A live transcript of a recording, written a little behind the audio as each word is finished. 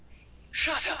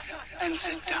Shut up and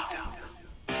sit down.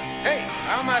 Hey,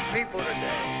 how my people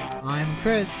today? I'm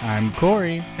Chris. I'm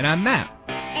Corey. And I'm Matt.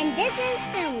 And this is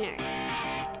Film Nerd.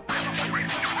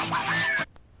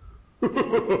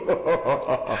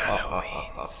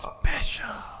 Halloween special.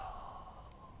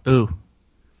 Ooh.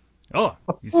 Oh,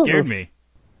 you scared me.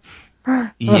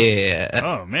 Yeah.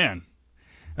 Oh, man.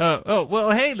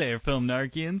 Well, hey there, Film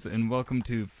Narkians, and welcome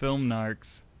to Film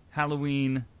Narcs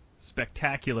Halloween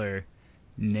Spectacular.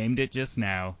 Named it just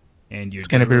now, and you're It's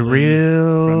gonna be drooling from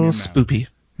real your mouth. spoopy.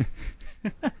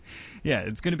 Yeah,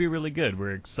 it's going to be really good.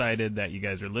 We're excited that you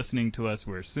guys are listening to us.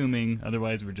 We're assuming.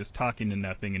 Otherwise, we're just talking to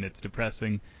nothing, and it's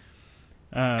depressing.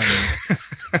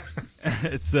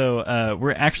 So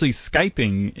we're actually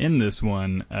Skyping in this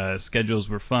one. Schedules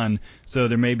were fun, so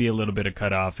there may be a little bit of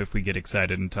cutoff if we get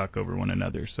excited and talk over one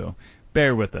another. So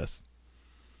bear with us.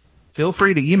 Feel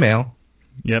free to email.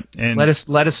 Yep, and Let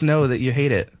us know that you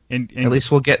hate it. and At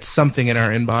least we'll get something in our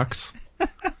inbox.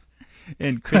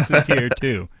 and Chris is here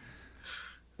too.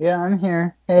 Yeah, I'm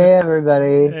here. Hey,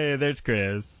 everybody. Hey, there's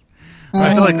Chris.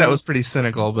 I feel like that was pretty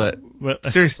cynical, but Well,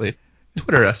 seriously,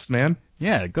 Twitter us, man.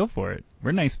 yeah, go for it.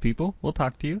 We're nice people. We'll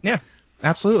talk to you. Yeah,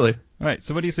 absolutely. All right.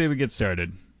 So what do you say we get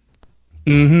started?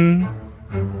 Mm-hmm.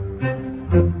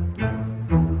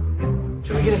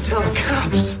 Should we get to tell the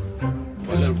cops?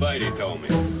 What little Bitey told me.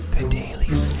 The Daily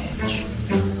Snitch.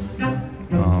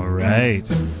 All right.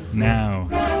 Now,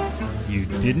 you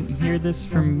didn't hear this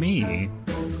from me,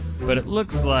 but it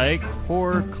looks like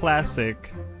horror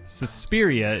classic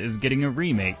Suspiria is getting a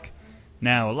remake.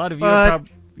 Now, a lot of you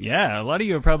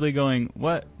are probably going,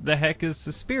 "What the heck is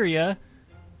Suspiria?"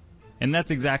 And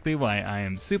that's exactly why I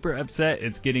am super upset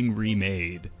it's getting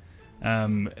remade.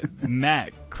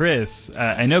 Matt, Chris,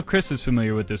 I know Chris is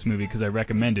familiar with this movie because I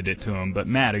recommended it to him, but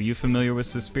Matt, are you familiar with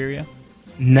Suspiria?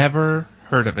 Never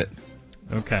heard of it.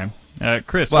 Okay.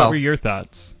 Chris, Well, what were your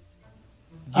thoughts?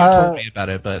 You told me about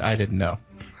it, but I didn't know.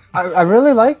 I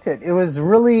really liked it. It was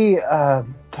really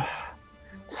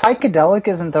psychedelic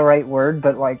isn't the right word,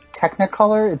 but like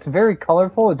Technicolor. It's very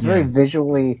colorful. It's very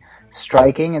visually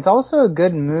striking. It's also a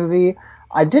good movie.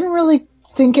 I didn't really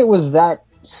think it was that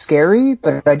scary,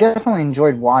 but I definitely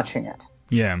enjoyed watching it.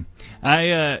 Yeah.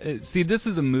 I see, this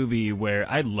is a movie where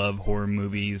I love horror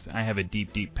movies. I have a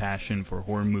deep, deep passion for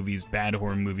horror movies, bad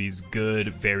horror movies,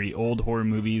 good, very old horror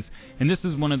movies. And this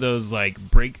is one of those like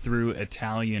breakthrough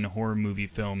Italian horror movie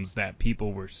films that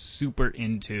people were super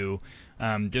into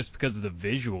just because of the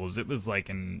visuals. It was like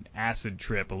an acid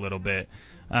trip a little bit.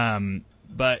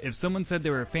 But if someone said they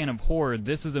were a fan of horror,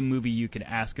 this is a movie you could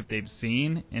ask if they've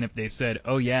seen. And if they said,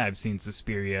 "Oh yeah, I've seen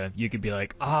Suspiria," you could be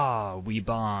like, "Ah, we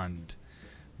bond."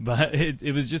 But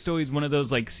it was just always one of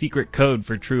those like secret code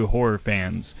for true horror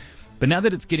fans. But now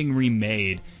that it's getting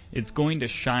remade, it's going to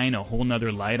shine a whole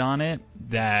nother light on it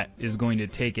that is going to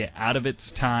take it out of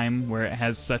its time where it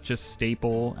has such a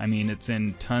staple. I mean, it's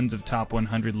in tons of top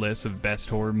 100 lists of best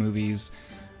horror movies.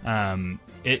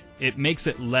 It makes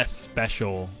it less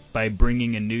special by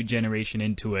bringing a new generation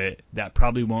into it that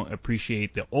probably won't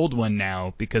appreciate the old one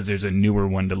now because there's a newer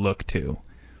one to look to.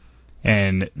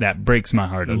 And that breaks my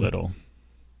heart a little.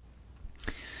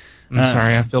 I'm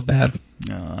sorry, I feel bad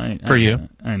for you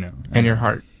I know. and your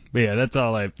heart. But yeah, that's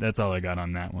all I got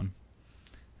on that one.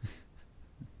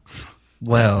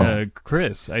 Well,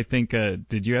 Chris, I think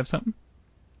did you have something?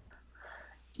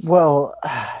 Well,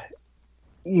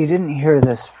 you didn't hear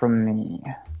this from me,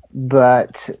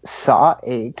 but Saw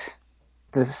 8,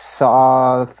 the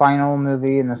Saw final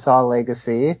movie in the Saw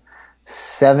legacy,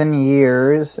 7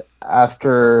 years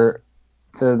after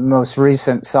the most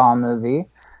recent Saw movie,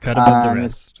 Cut above the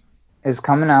rest. is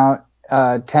coming out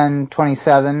October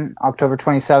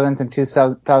 27th in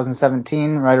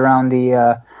 2017, right around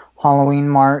the Halloween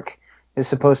mark, is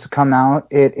supposed to come out.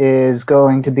 It is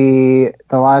going to be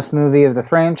the last movie of the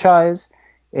franchise.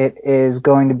 It is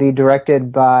going to be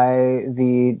directed by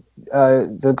the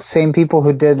same people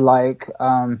who did like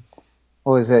what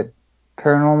was it,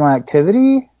 Paranormal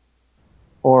Activity,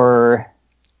 or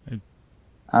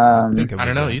I think I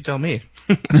don't know. You tell me.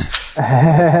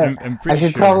 I'm pretty I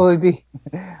should sure. probably be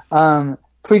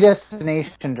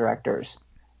Predestination directors,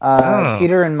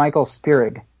 Peter and Michael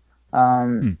Spierig.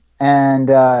 And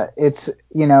it's,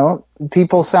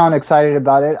 people sound excited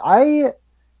about it. I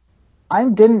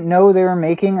didn't know they were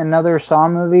making another Saw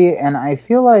movie, and I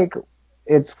feel like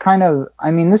it's kind of,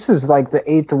 this is like the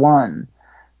 8th one.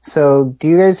 So do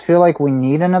you guys feel like we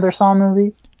need another Saw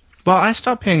movie? Well, I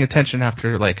stopped paying attention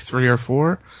after like 3 or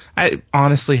 4. I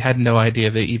honestly had no idea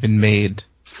they even made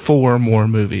 4 more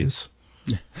movies.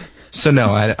 So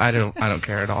no, I don't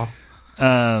care at all.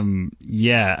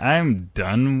 Yeah, I'm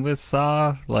done with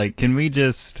Saw. Like, can we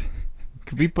just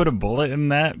Could we put a bullet in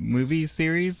that movie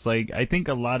series? Like, I think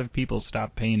a lot of people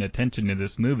stopped paying attention to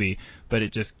this movie, but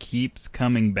it just keeps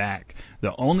coming back.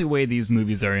 The only way these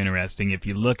movies are interesting, if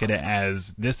you look at it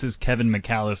as this is Kevin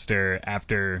McAllister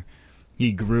after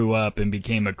he grew up and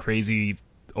became a crazy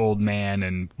old man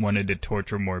and wanted to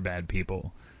torture more bad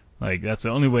people. Like, that's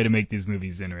the only way to make these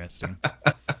movies interesting.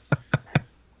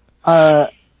 I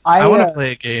want to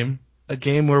play a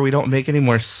game where we don't make any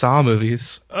more Saw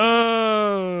movies.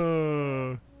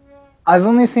 Oh. I've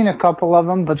only seen a couple of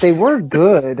them, but they were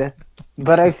good.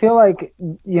 But I feel like,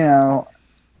 you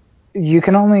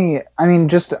can only, I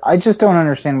just don't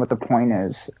understand what the point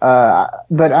is.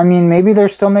 But I mean, maybe they're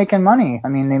still making money. I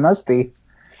mean, they must be.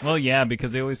 Well, yeah,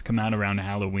 because they always come out around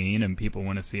Halloween and people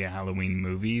want to see a Halloween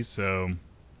movie, so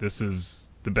this is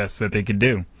the best that they could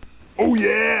do. Oh,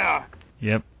 yeah!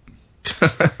 Yep.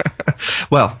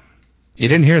 Well, you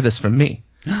didn't hear this from me,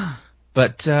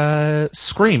 but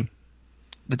Scream,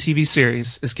 the TV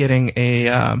series, is getting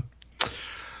a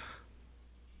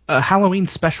Halloween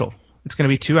special. It's going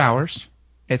to be 2 hours.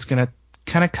 It's going to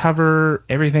kind of cover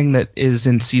everything that is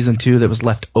in season 2 that was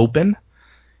left open.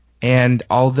 And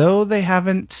although they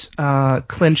haven't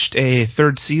clinched a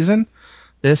third season,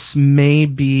 this may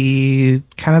be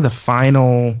kind of the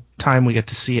final time we get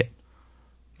to see it.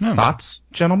 No. Thoughts,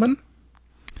 gentlemen?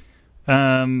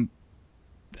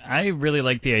 I really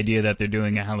like the idea that they're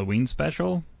doing a Halloween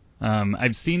special.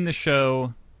 I've seen the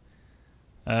show.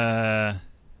 I'm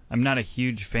not a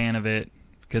huge fan of it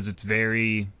because it's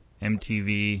very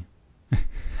MTV.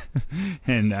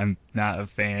 And I'm not a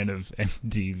fan of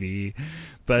MTV.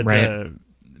 But right.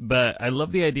 But I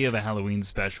love the idea of a Halloween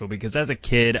special because as a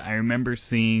kid I remember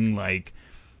seeing like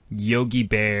Yogi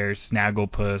Bear,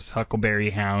 Snagglepuss, Huckleberry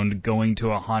Hound going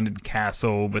to a haunted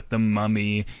castle with the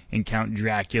Mummy and Count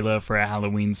Dracula for a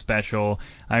Halloween special.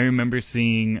 I remember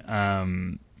seeing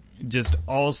just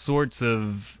all sorts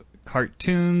of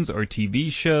cartoons or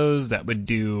TV shows that would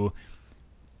do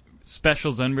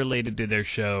specials unrelated to their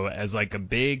show as like a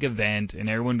big event, and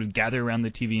everyone would gather around the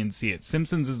TV and see it.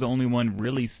 Simpsons is the only one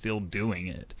really still doing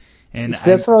it. And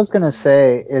that's what I was going to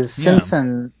say, is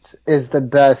Simpsons is the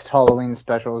best Halloween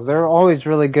specials. They're always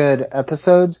really good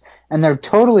episodes, and they're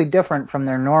totally different from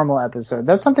their normal episode.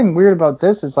 That's something weird about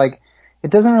this, is like,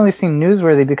 it doesn't really seem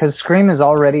newsworthy because Scream is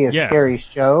already a scary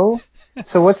show.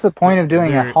 So what's the point of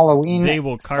doing a Halloween They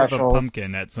will carve specials? a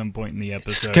pumpkin at some point in the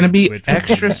episode. It's going to be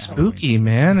extra spooky,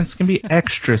 man. It's going to be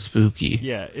extra spooky.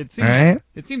 Yeah, it seems right?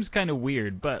 It seems kind of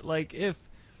weird, but like if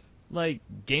like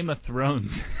Game of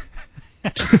Thrones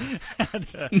had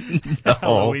a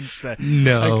Halloween special.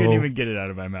 No. I couldn't even get it out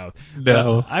of my mouth.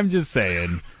 No. But I'm just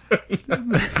saying.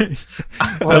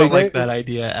 I don't like that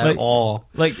idea at all.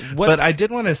 But I did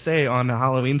want to say on the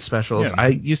Halloween specials, I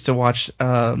used to watch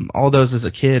all those as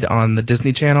a kid on the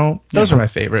Disney Channel. Those are my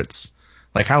favorites.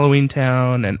 Like Halloween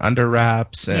Town and Under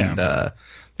Wraps, and there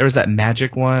was that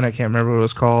magic one. I can't remember what it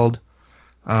was called.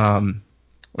 Something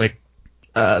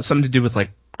to do with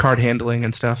like card handling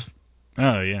and stuff.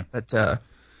 Oh, yeah. But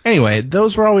anyway,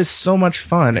 those were always so much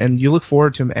fun, and you look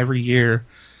forward to them every year.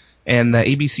 And the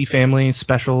ABC Family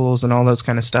specials and all those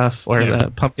kind of stuff, where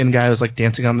the pumpkin guy was like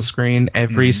dancing on the screen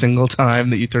every single time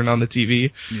that you turn on the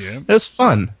TV. Yeah. It was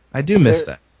fun. I do miss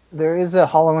that. There is a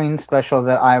Halloween special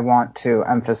that I want to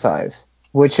emphasize,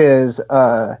 which is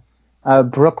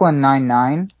Brooklyn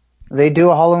Nine-Nine. They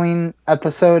do a Halloween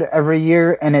episode every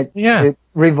year, and it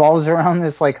revolves around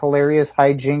this like hilarious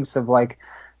hijinks of like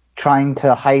trying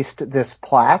to heist this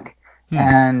plaque,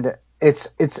 and it's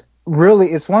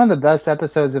one of the best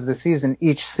episodes of the season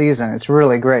each season. It's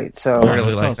really great. So I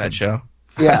really like that show.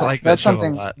 Yeah, I like that's that show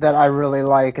something a lot. that I really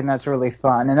like, and that's really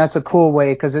fun, and that's a cool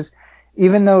way because it's,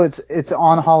 even though it's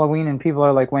on Halloween and people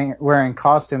are like wearing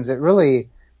costumes, it really,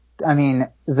 I mean,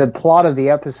 the plot of the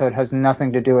episode has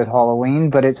nothing to do with Halloween,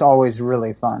 but it's always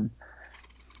really fun.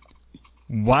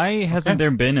 Why hasn't there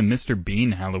been a Mr.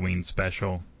 Bean Halloween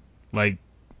special? Like,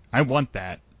 I want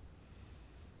that.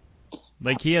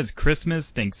 Like, he has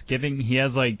Christmas, Thanksgiving, he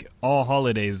has, like, all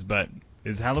holidays, but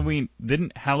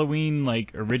didn't Halloween,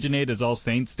 like, originate as All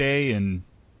Saints Day in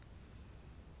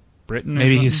Britain or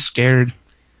Maybe something? he's scared.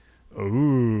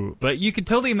 Ooh. But you could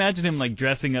totally imagine him, like,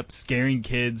 dressing up, scaring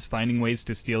kids, finding ways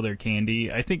to steal their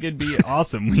candy. I think it'd be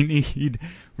awesome. We need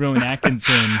Rowan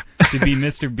Atkinson to be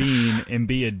Mr. Bean and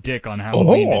be a dick on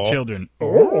Halloween to children.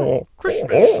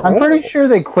 Christmas. I'm pretty sure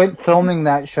they quit filming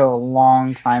that show a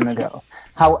long time ago.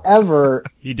 However,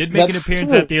 he did make an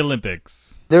appearance at the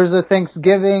Olympics. There's a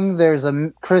Thanksgiving, there's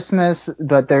a Christmas,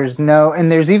 but there's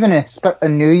there's even a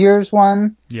New Year's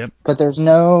one. Yep. But there's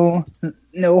no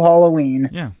Halloween.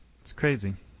 Yeah, it's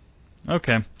crazy.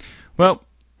 Okay. Well,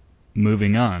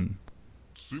 moving on.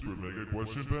 Super Mega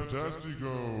Question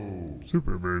Fantastico.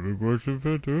 Super Mega Question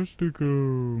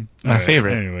Fantastico. My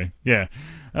favorite. Anyway, yeah.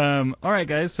 All right,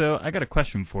 guys. So I got a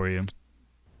question for you.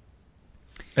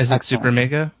 Is it Super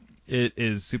Mega? It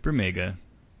is Super Mega,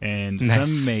 and Nice.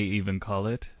 some may even call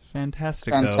it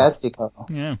Fantastico. Fantastico.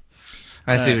 Yeah.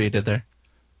 I see what you did there.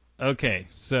 Okay,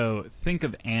 so think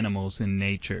of animals in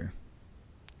nature.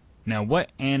 Now, what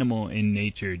animal in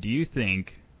nature do you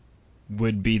think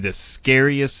would be the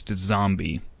scariest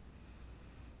zombie?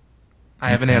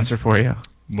 I have an answer for you.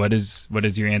 What is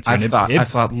your answer? I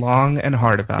thought long and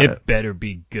hard about it. It better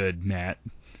be good, Matt.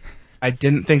 I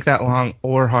didn't think that long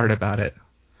or hard about it.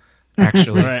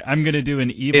 Actually. All right, I'm gonna do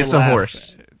an evil It's laugh. a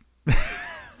horse.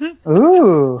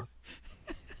 Ooh.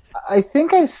 I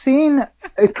think I've seen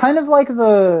it kind of like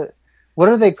what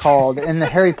are they called in the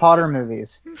Harry Potter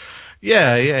movies?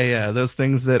 Yeah. Those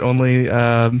things that only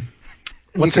Luna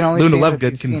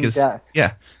Lovegood can get. Death.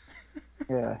 Yeah.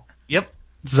 Yeah. Yep.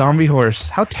 Zombie horse.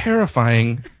 How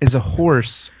terrifying is a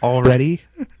horse already?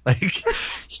 Like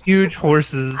huge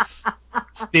horses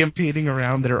stampeding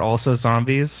around that are also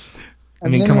zombies. I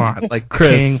mean, come on, like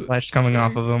decaying flesh coming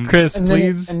off of them. Chris,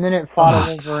 please. And then it fought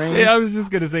a Wolverine. Yeah, I was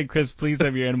just gonna say, Chris, please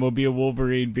have your animal be a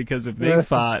Wolverine, because if they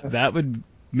fought, that would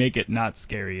make it not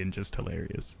scary and just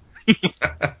hilarious. You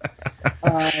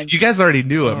guys already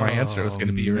knew what my answer was going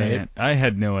to be, right? I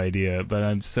had no idea, but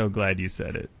I'm so glad you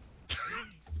said it.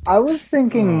 I was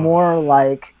thinking more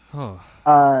like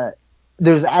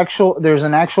there's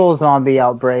an actual zombie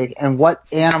outbreak, and what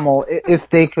animal, if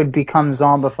they could become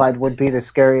zombified, would be the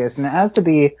scariest? And it has to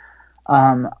be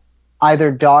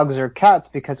either dogs or cats,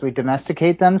 because we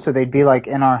domesticate them, so they'd be like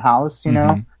in our house, you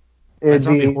know. A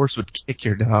zombie horse would kick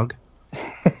your dog.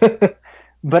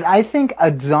 But I think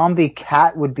a zombie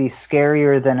cat would be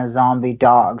scarier than a zombie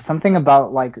dog. Something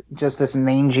about like just this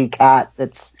mangy cat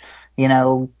that's, you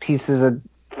know, pieces of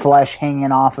flesh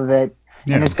hanging off of it.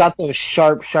 Yeah. And it's got those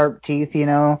sharp teeth, you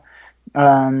know.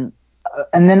 And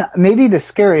then maybe the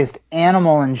scariest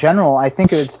animal in general, I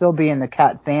think it would still be in the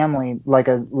cat family, like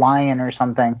a lion or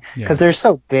something, because they're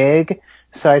so big.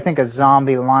 So I think a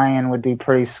zombie lion would be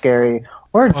pretty scary.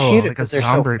 Or a cheetah, because they're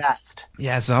so fast.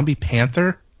 Yeah, zombie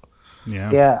panther.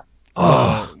 Yeah.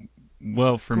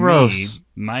 Well, for me,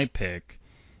 my pick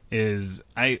is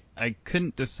I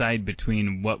couldn't decide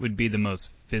between what would be the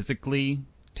most physically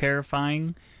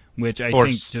terrifying, which I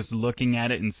think just looking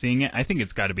at it and seeing it, I think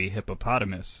it's got to be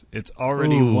hippopotamus. It's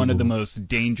already one of the most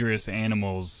dangerous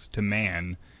animals to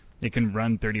man. It can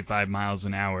run 35 miles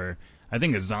an hour. I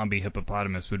think a zombie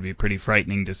hippopotamus would be pretty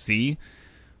frightening to see.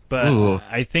 But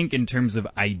I think in terms of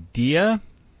idea,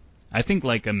 I think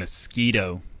like a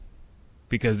mosquito.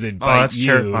 Because it'd bite you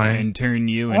terrifying. And turn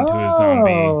you into a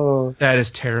zombie. That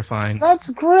is terrifying. That's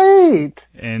great.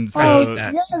 And so,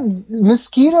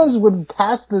 mosquitoes would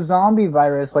pass the zombie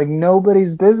virus like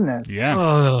nobody's business. Yeah.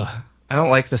 I don't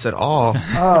like this at all.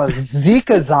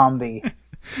 Zika zombie.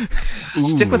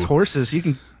 Stick with horses.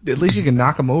 At least you can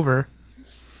knock them over.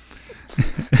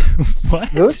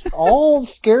 What? Those all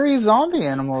scary zombie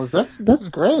animals. That's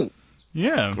great.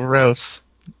 Yeah. Gross.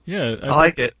 Yeah. I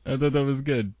like it. I thought that was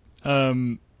good.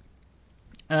 I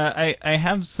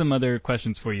have some other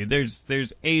questions for you.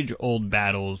 There's age-old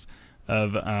battles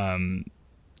of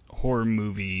horror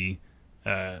movie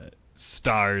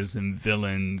stars and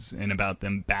villains, and about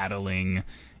them battling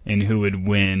and who would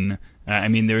win. I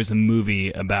mean, there's a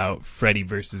movie about Freddy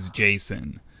versus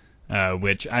Jason,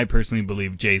 which I personally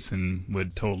believe Jason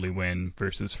would totally win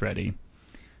versus Freddy.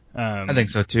 I think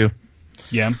so too.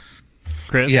 Yeah,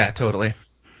 Chris? Yeah, totally.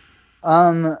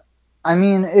 I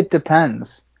mean, it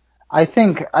depends. I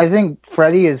think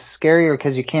Freddy is scarier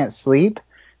because you can't sleep,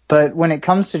 but when it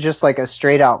comes to just like a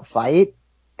straight out fight,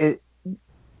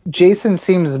 Jason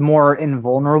seems more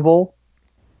invulnerable.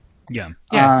 Yeah.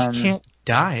 Yeah, he can't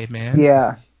die, man.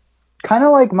 Yeah. Kind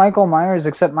of like Michael Myers,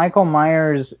 except Michael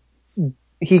Myers,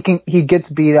 he gets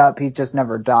beat up, he just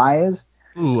never dies.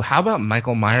 Ooh, how about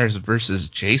Michael Myers versus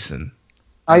Jason?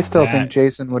 I still think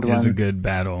Jason would win. It's a good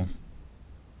battle.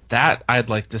 That I'd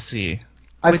like to see.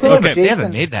 I feel like Jason... They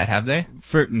haven't made that, have they?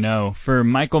 For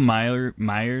Michael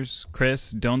Myers, Chris,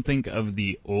 don't think of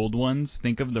the old ones.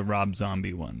 Think of the Rob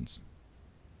Zombie ones.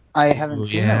 I haven't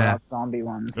seen the Rob Zombie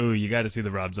ones. Oh, you got to see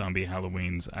the Rob Zombie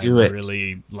Halloweens. I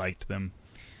really liked them.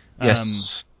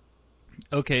 Yes.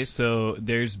 Okay, so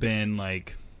there's been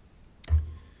like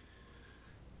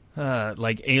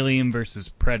Alien versus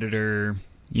Predator.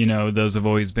 You know, those have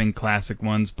always been classic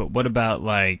ones. But what about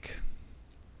like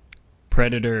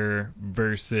Predator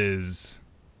versus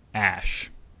Ash?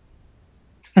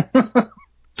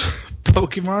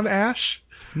 Pokemon Ash?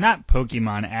 Not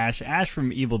Pokemon Ash. Ash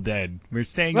from Evil Dead. We're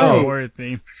staying Right. on the horror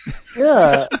theme.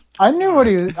 Yeah, I knew what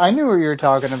you were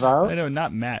talking I about. know,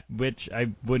 not Matt, which I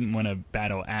wouldn't want to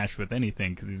battle Ash with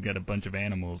anything because he's got a bunch of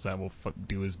animals that will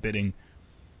do his bidding.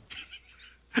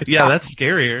 Yeah, that's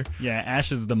scarier. Yeah,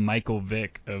 Ash is the Michael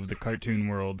Vick of the cartoon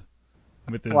world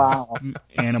with his Wow.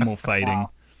 animal fighting.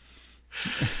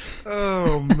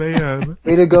 Oh, man.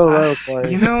 Way to go low,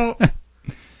 Corey. You know,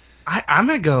 I'm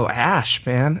going to go Ash,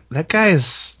 man. That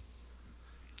guy's...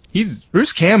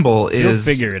 Bruce Campbell is...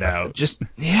 He'll figure it out. Just,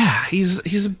 yeah, he's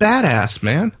a badass,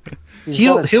 man. He's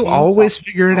He'll always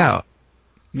figure it out.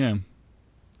 Yeah.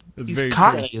 It's He's very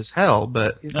cocky true. as hell,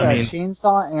 but He's got a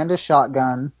chainsaw and a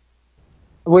shotgun.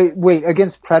 Wait,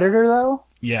 against Predator though?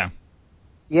 Yeah.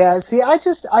 Yeah, see, I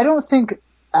don't think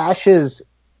Ash's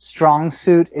strong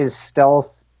suit is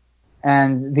stealth,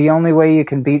 and the only way you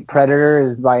can beat Predator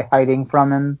is by hiding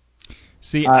from him.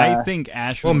 See, I think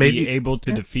Ash would be able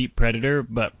to defeat Predator,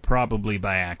 but probably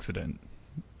by accident.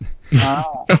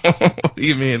 What do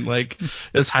you mean? Like,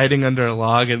 is hiding under a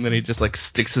log and then he just like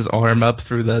sticks his arm up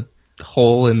through the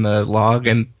hole in the log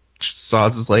and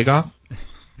saws his leg off?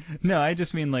 No, I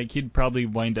just mean like he'd probably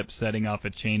wind up setting off a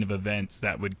chain of events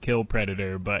that would kill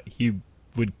Predator, but he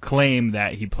would claim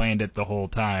that he planned it the whole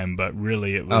time, but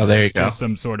really it was just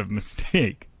some sort of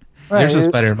mistake. Right. Yours was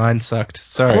better. Mine sucked.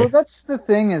 Sorry. Well, that's the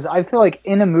thing is, I feel like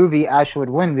in a movie Ash would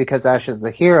win because Ash is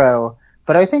the hero,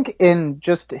 but I think in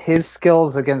just his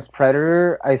skills against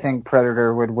Predator, I think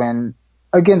Predator would win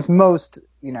against most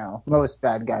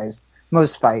bad guys,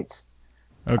 most fights.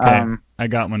 Okay, I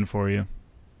got one for you.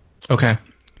 Okay.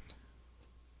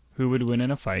 Who would win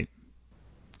in a fight?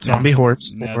 Zombie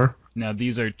horse. Now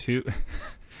these are two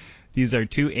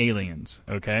aliens,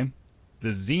 okay? The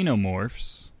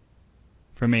Xenomorphs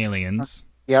from Aliens.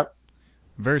 Yep.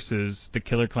 Versus the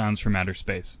Killer Clowns from Outer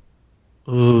Space.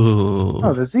 Ooh.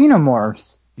 Oh, the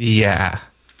Xenomorphs. Yeah.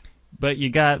 But you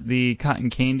got the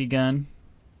cotton candy gun.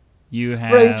 You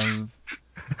have...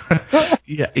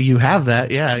 Yeah, you have that.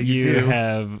 Yeah, you do. You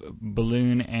have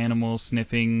balloon animal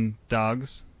sniffing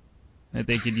dogs that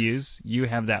they could use. You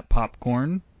have that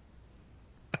popcorn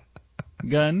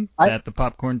gun that the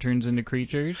popcorn turns into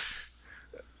creatures.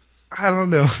 I don't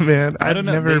know, man. I don't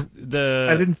know.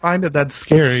 I didn't find it that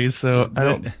scary, so I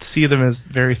don't see them as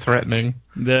very threatening.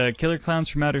 The Killer Clowns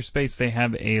from Outer Space, they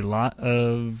have a lot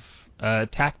of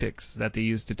tactics that they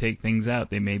use to take things out.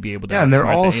 They may be able to. Yeah, and they're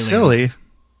all silly.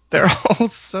 They're all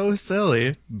so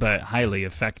silly, but highly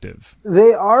effective.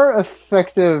 They are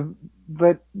effective,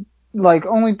 but like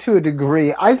only to a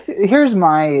degree. Here's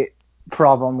my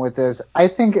problem with this. I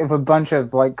think if a bunch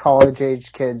of like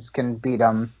college-age kids can beat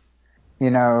them,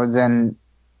 then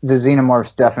the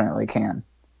Xenomorphs definitely can.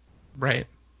 Right.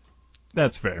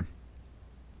 That's fair.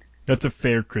 That's a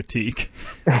fair critique.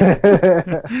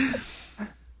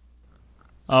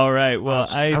 All right. Well,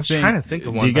 I was trying to think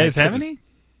of one. Do you guys have any?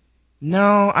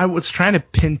 No, I was trying to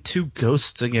pin two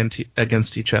ghosts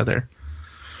against each other.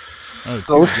 Oh,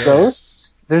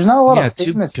 ghosts? There's not a lot of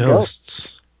famous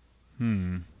ghosts.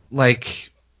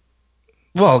 Like,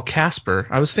 well, Casper.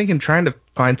 I was trying to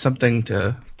find something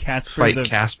to fight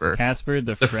Casper. Casper,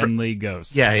 the friendly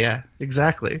ghost. Yeah,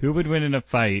 exactly. Who would win in a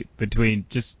fight between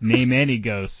just name any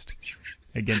ghost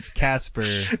against Casper?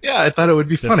 Yeah, I thought it would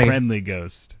be funny. The friendly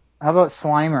ghost. How about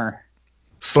Slimer?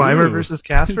 Slimer versus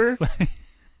Casper?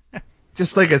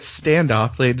 Just like a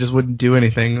standoff. They just wouldn't do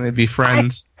anything. They'd be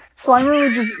friends. Slimer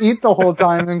would just eat the whole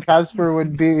time, and Casper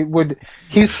would.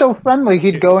 He's so friendly.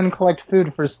 He'd go and collect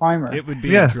food for Slimer. It would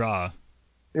be a draw.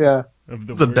 Yeah.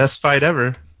 The best fight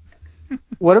ever.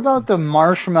 What about the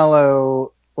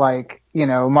marshmallow,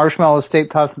 marshmallow Stay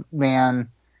Puft Man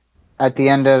at the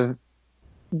end of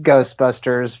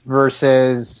Ghostbusters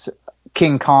versus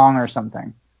King Kong or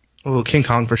something? Oh, King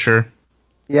Kong for sure.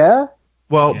 Yeah?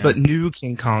 Well, but new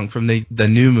King Kong from the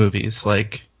new movies,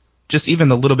 like just even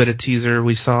the little bit of teaser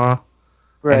we saw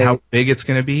and how big it's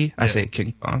going to be, I say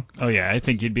King Kong. Oh, yeah, I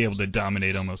think he'd be able to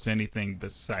dominate almost anything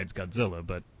besides Godzilla,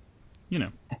 but,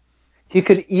 He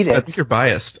could eat it. I think you're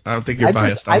biased. I don't think you're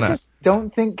biased on that. I just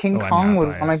don't think King Kong would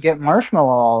want to get marshmallow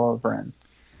all over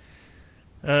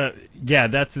him. Yeah,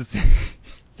 that's his...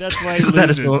 That's why he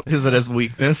loses. Is that his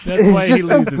weakness? That's why he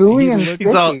loses. So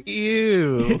he's all,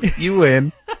 ew, you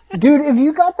win. Dude, if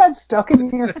you got that stuck in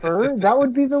your fur, that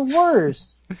would be the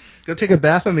worst. Go take a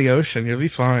bath in the ocean. You'll be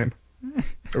fine.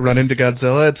 Run into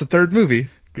Godzilla. It's a third movie.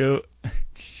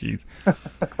 Jeez.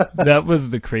 That was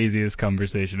the craziest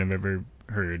conversation I've ever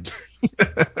heard.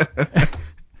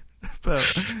 So,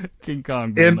 King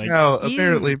Kong being and now,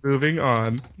 apparently, moving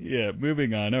on. Yeah,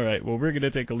 moving on. All right, well, we're going to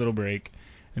take a little break.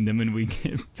 And then when we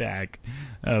get back,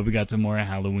 we got some more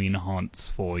Halloween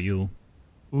haunts for you.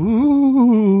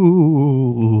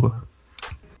 Ooh.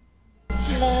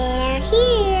 They're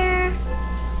here.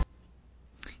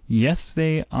 Yes,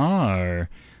 they are.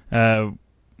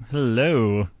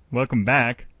 Hello. Welcome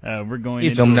back. We're going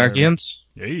into Film Nargians.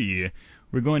 Hey.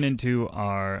 We're going into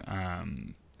our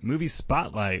movie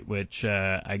spotlight, which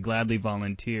I gladly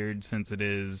volunteered since it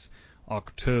is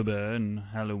October and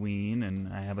Halloween,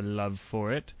 and I have a love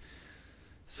for it.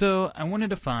 So I wanted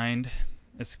to find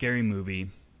a scary movie,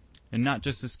 and not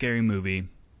just a scary movie,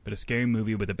 but a scary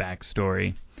movie with a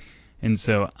backstory. And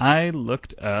so I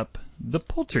looked up The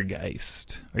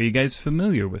Poltergeist. Are you guys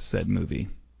familiar with said movie?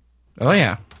 Oh,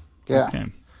 yeah. Yeah. Okay.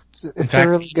 It's a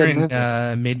really good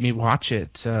movie. Made me watch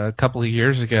it a couple of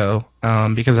years ago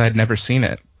because I had never seen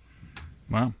it.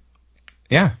 Wow.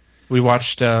 Yeah. We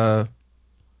watched the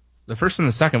first and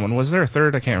the second one. Was there a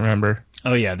third? I can't remember.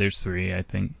 Oh, yeah, there's 3, I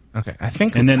think. Okay, I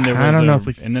think. And then there was I don't know if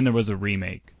we. And then there was a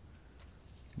remake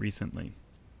recently.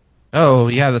 Oh,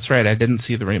 yeah, that's right. I didn't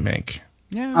see the remake.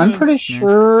 Yeah, I'm pretty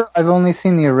sure I've only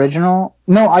seen the original.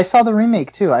 No, I saw the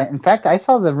remake too. In fact, I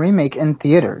saw the remake in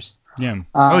theaters. Yeah.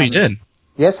 Oh, you did?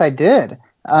 Yes, I did.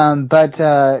 And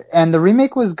the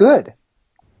remake was good.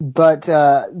 But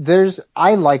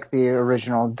I like the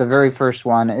original, the very first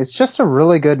one. It's just a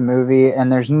really good movie,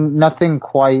 and there's nothing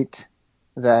quite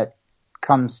that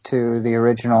comes to the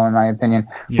original, in my opinion.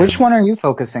 Yeah. Which one are you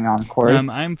focusing on, Corey?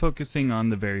 I'm focusing on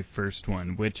the very first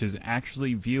one, which is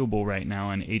actually viewable right now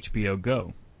on HBO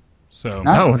Go. So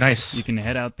nice. You can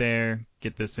head out there,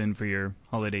 get this in for your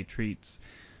holiday treats.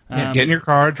 Yeah, get in your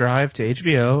car, drive to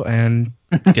HBO, and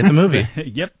get the movie.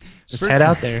 Yep. Just head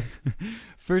out there.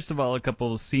 First of all, a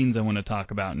couple of scenes I want to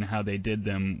talk about and how they did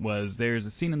them was there's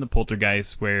a scene in The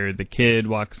Poltergeist where the kid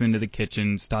walks into the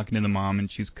kitchen, is talking to the mom, and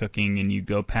she's cooking, and you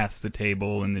go past the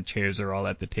table, and the chairs are all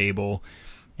at the table,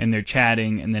 and they're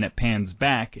chatting, and then it pans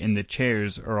back, and the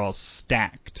chairs are all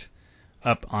stacked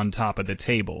up on top of the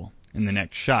table in the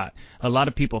next shot. A lot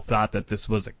of people thought that this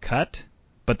was a cut,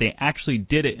 but they actually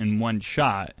did it in one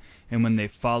shot, and when they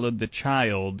followed the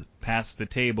child past the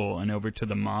table and over to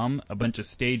the mom, a bunch of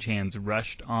stagehands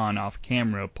rushed on off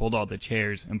camera, pulled all the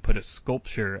chairs, and put a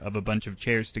sculpture of a bunch of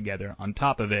chairs together on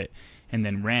top of it, and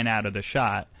then ran out of the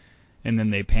shot, and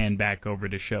then they panned back over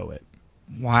to show it.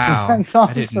 Wow. That's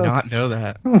awesome. I did not know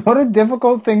that. What a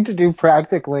difficult thing to do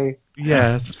practically.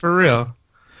 Yeah, for real.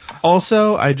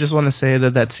 Also, I just want to say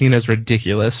that scene is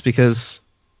ridiculous because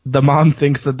the mom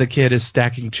thinks that the kid is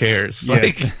stacking chairs. Yeah.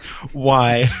 Like,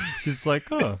 why? She's like,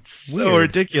 oh, it's so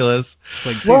ridiculous. It's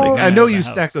like, well, I know you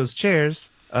stacked those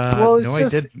chairs. No, I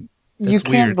didn't. You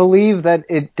can't believe that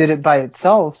it did it by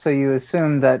itself, so you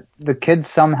assume that the kid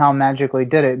somehow magically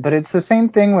did it. But it's the same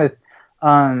thing with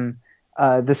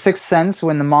The Sixth Sense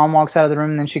when the mom walks out of the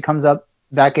room and then she comes up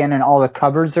back in and all the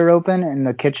cupboards are open in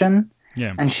the kitchen.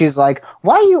 Yeah. And she's like,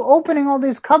 why are you opening all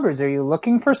these cupboards? Are you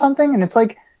looking for something? And it's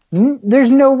like,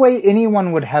 there's no way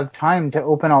anyone would have time to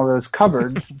open all those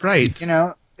cupboards. Right. You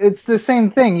know, it's the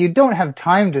same thing. You don't have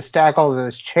time to stack all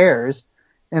those chairs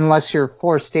unless you're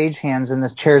 4 stagehands and the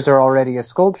chairs are already a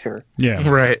sculpture. Yeah.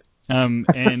 Right.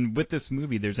 And with this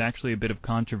movie, there's actually a bit of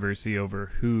controversy over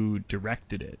who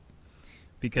directed it.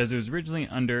 Because it was originally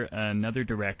under another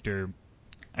director.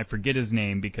 I forget his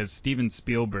name because Steven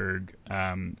Spielberg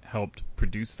helped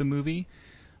produce the movie.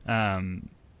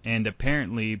 And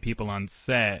apparently people on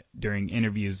set during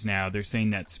interviews now, they're saying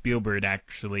that Spielberg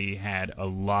actually had a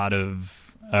lot of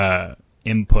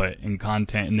input and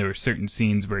content, and there were certain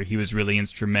scenes where he was really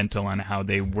instrumental on how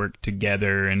they worked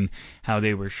together and how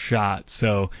they were shot.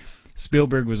 So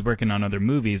Spielberg was working on other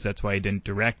movies, that's why he didn't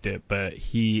direct it, but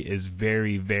he is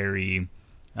very, very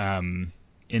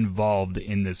involved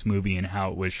in this movie and how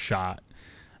it was shot.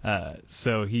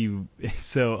 So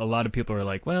a lot of people are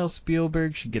like, well,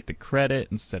 Spielberg should get the credit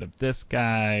instead of this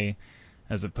guy,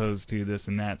 as opposed to this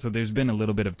and that. So there's been a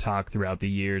little bit of talk throughout the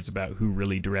years about who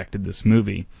really directed this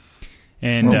movie.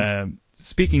 And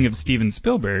speaking of Steven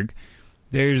Spielberg,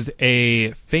 there's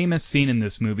a famous scene in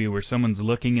this movie where someone's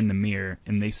looking in the mirror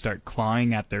and they start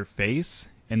clawing at their face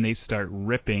and they start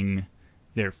ripping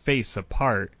their face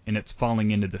apart and it's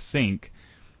falling into the sink.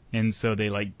 And so they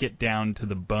like get down to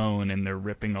the bone and they're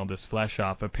ripping all this flesh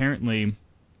off. Apparently,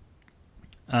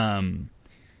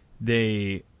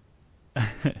 they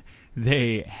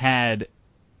had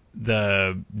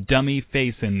the dummy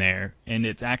face in there, and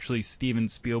it's actually Steven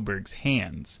Spielberg's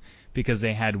hands because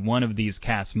they had one of these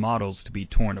cast models to be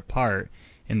torn apart,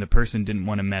 and the person didn't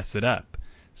want to mess it up.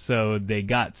 So they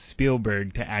got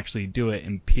Spielberg to actually do it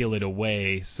and peel it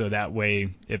away, so that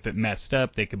way if it messed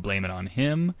up, they could blame it on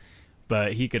him.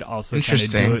 but he could also kind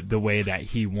of do it the way that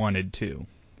he wanted to.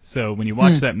 So when you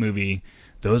watch that movie,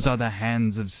 those are the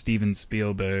hands of Steven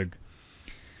Spielberg.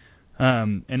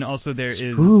 And also there is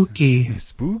spooky.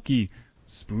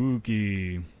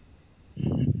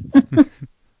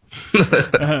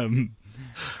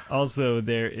 Also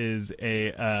there is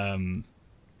a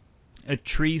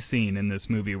tree scene in this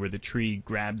movie where the tree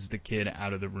grabs the kid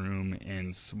out of the room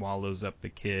and swallows up the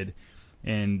kid.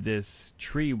 And this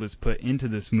tree was put into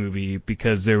this movie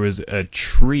because there was a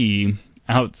tree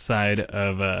outside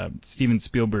of Steven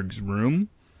Spielberg's room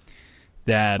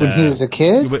that when he was a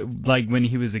kid, like when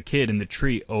he was a kid, and the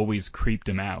tree always creeped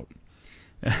him out.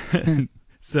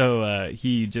 So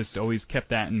he just always kept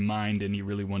that in mind, and he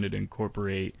really wanted to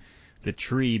incorporate the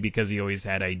tree because he always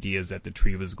had ideas that the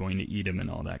tree was going to eat him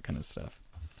and all that kind of stuff.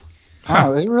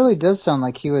 Oh, it really does sound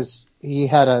like he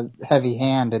had a heavy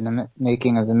hand in the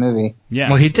making of the movie. Yeah.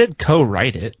 Well, he did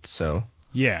co-write it, so.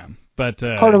 Yeah, but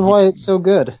it's part of why it's so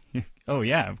good. Oh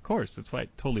yeah, of course. That's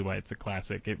totally why it's a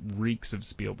classic. It reeks of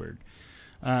Spielberg.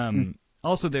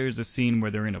 Also, there's a scene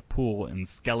where they're in a pool and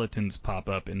skeletons pop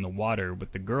up in the water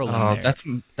with the girl in there.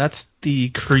 That's the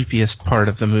creepiest part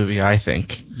of the movie, I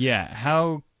think. Yeah,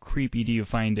 how creepy do you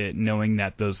find it knowing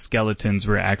that those skeletons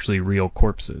were actually real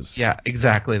corpses? Yeah,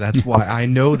 exactly. That's why I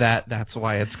know that. That's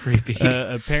why it's creepy.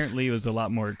 Apparently, it was a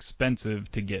lot more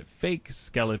expensive to get fake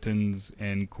skeletons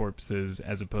and corpses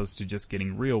as opposed to just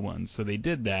getting real ones. So they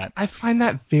did that. I find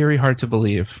that very hard to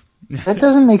believe. That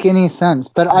doesn't make any sense,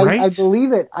 but right? I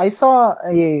believe it. I saw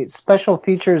a special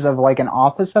features of like an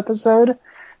Office episode,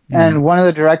 and one of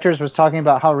the directors was talking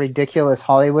about how ridiculous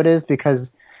Hollywood is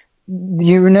because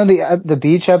you know the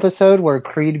beach episode where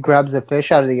Creed grabs a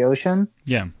fish out of the ocean?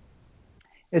 Yeah.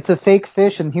 It's a fake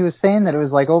fish, and he was saying that it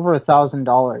was like over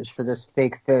 $1,000 for this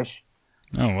fake fish.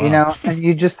 Oh, wow. You know, and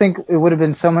you just think it would have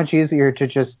been so much easier to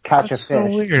just catch a fish. So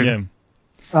weird. Yeah.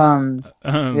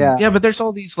 Yeah, but there's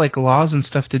all these like laws and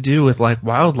stuff to do with like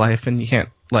wildlife, and you can't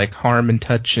like harm and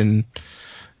touch and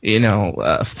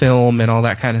film and all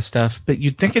that kind of stuff. But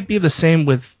you'd think it'd be the same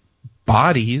with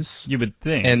bodies. You would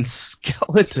think. And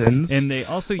skeletons. And they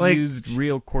also used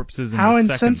real corpses in how the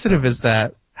insensitive second is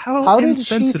that? How did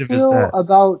she feel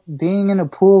about being in a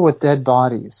pool with dead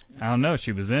bodies? I don't know.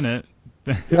 She was in it.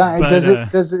 Yeah, but,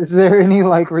 is there any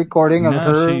like recording of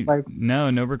her?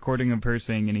 No recording of her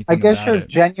saying anything. I guess her it.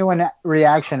 genuine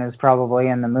reaction is probably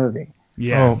in the movie.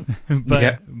 Yeah,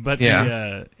 but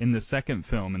yeah. In the second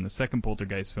film, in the second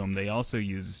Poltergeist film, they also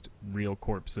used real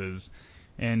corpses,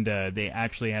 and they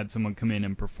actually had someone come in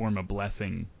and perform a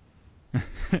blessing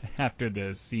after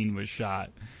the scene was shot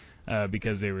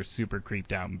because they were super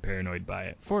creeped out and paranoid by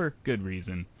it for good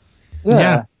reason.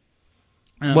 Yeah.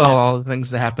 Well, all the things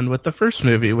that happened with the first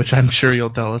movie, which I'm sure you'll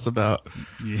tell us about.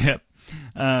 Yep.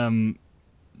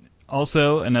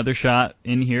 Also, another shot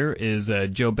in here is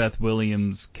Jo Beth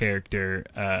Williams' character.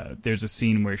 There's a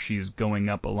scene where she's going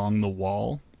up along the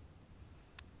wall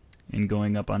and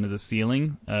going up onto the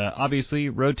ceiling. Obviously,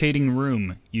 rotating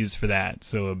room used for that.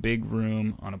 So a big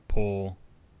room on a pole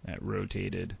that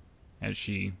rotated as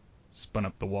she spun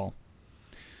up the wall.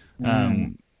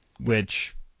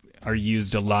 Which are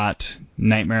used a lot.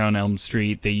 Nightmare on Elm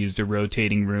Street, they used a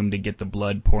rotating room to get the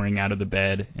blood pouring out of the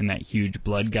bed, and that huge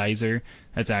blood geyser,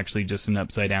 that's actually just an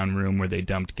upside-down room where they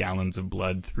dumped gallons of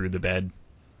blood through the bed,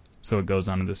 so it goes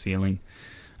onto the ceiling.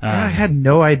 I had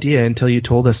no idea until you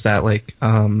told us that, like,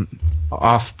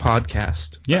 off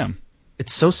podcast. Yeah.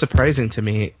 It's so surprising to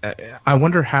me. I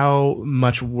wonder how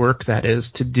much work that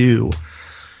is to do.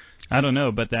 I don't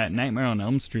know, but that Nightmare on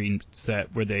Elm Street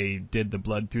set where they did the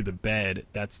blood through the bed,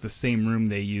 that's the same room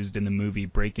they used in the movie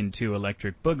Breakin' 2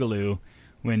 Electric Boogaloo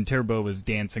when Turbo was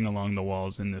dancing along the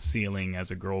walls in the ceiling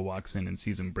as a girl walks in and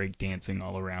sees him break dancing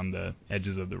all around the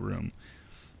edges of the room.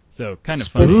 So, kind of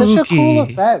fun. It's such a cool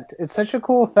effect. It's such a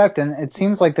cool effect, and it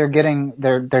seems like they're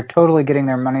totally getting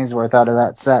their money's worth out of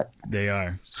that set. They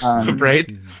are.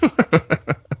 Right?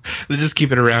 They just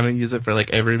keep it around and use it for,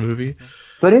 like, every movie.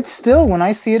 But it's still, when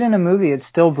I see it in a movie, it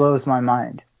still blows my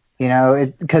mind,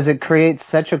 because it creates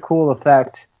such a cool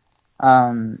effect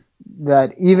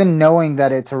that even knowing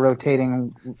that it's a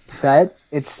rotating set,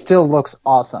 it still looks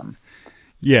awesome.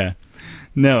 Yeah.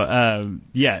 No,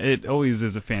 it always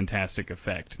is a fantastic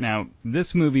effect. Now,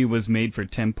 this movie was made for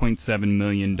 $10.7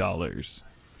 million.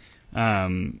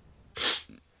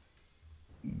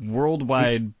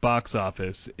 Worldwide box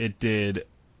office, it did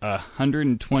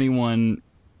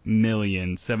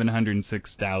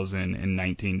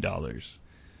 $121,706,019.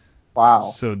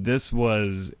 Wow. So this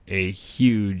was a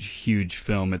huge, huge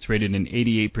film. It's rated an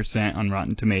 88% on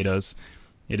Rotten Tomatoes.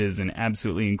 It is an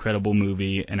absolutely incredible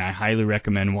movie, and I highly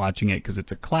recommend watching it because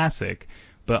it's a classic.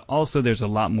 But also there's a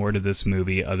lot more to this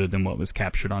movie other than what was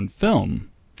captured on film.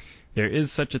 There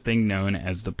is such a thing known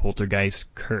as the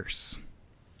Poltergeist curse.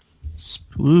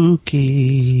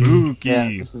 Spooky. Yeah,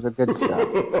 this is a good stuff.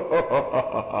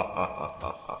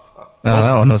 Oh,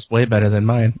 that one was way better than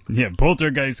mine. Yeah,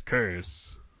 Poltergeist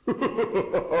curse. All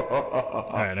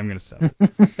right, I'm going to stop.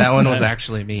 That one was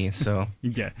actually me, so.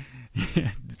 Yeah.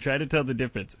 Try to tell the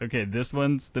difference. Okay, this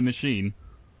one's the machine.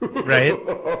 Right?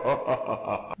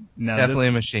 Now Definitely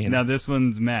a machine. Now this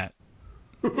one's Matt.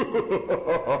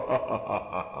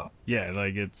 Yeah,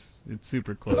 like it's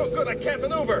super close. Oh, good, I can't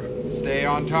maneuver. Stay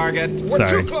on target. We're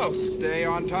Sorry. too close. Stay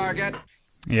on target.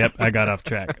 Yep, I got off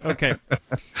track. Okay.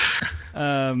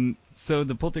 So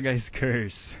the Poltergeist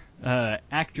curse.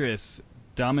 Actress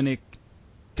Dominique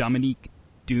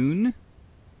Dunne?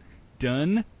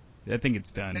 I think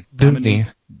it's Dunne. Dominique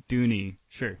Dunne,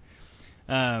 sure.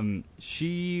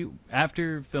 She,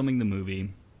 after filming the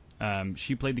movie,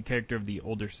 she played the character of the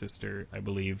older sister, I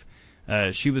believe.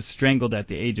 She was strangled at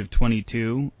the age of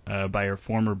 22 by her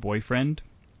former boyfriend,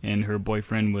 and her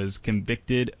boyfriend was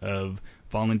convicted of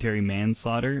voluntary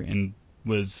manslaughter and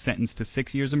was sentenced to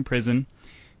 6 years in prison.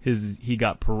 He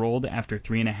got paroled after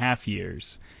 3.5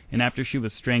 years, and after she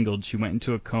was strangled, she went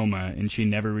into a coma, and she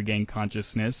never regained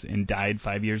consciousness and died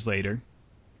 5 years later.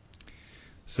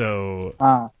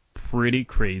 So, pretty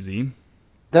crazy.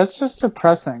 That's just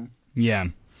depressing. Yeah.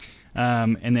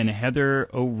 And then Heather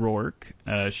O'Rourke,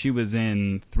 she was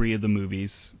in 3 of the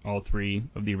movies, all 3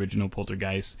 of the original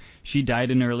Poltergeist. She died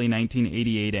in early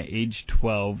 1988 at age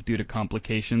 12 due to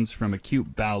complications from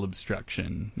acute bowel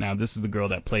obstruction. Now, this is the girl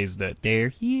that plays the "They're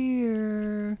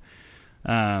Here."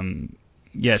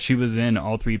 Yeah, she was in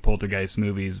all 3 Poltergeist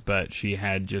movies, but she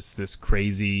had just this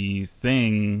crazy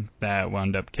thing that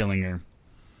wound up killing her.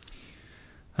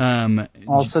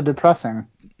 Also depressing,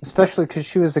 especially because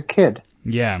she was a kid.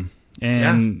 Yeah.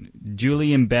 And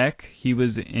Julian Beck, he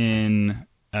was in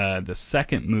the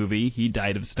second movie. He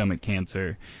died of stomach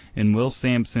cancer. And Will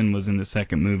Sampson was in the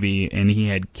second movie, and he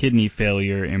had kidney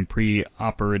failure and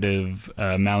pre-operative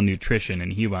malnutrition,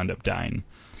 and he wound up dying.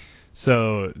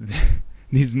 So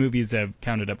these movies have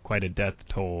counted up quite a death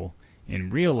toll in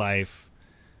real life,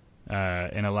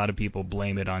 and a lot of people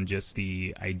blame it on just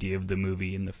the idea of the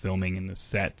movie and the filming and the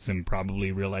sets and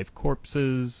probably real-life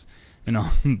corpses and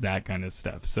all that kind of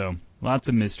stuff. So lots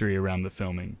of mystery around the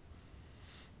filming.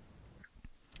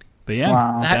 But yeah,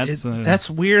 wow. That's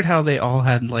weird how they all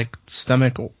had like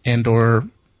stomach and or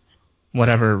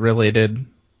whatever related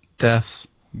deaths.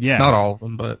 Yeah. Not all of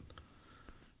them, but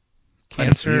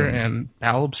cancer and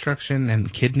bowel obstruction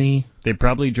and kidney. They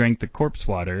probably drank the corpse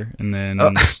water and then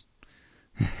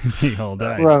they all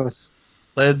died. Gross.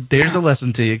 There's a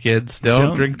lesson to you, kids.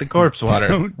 Don't drink the corpse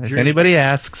water. If anybody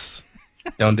asks,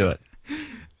 don't do it.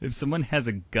 If someone has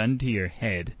a gun to your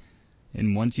head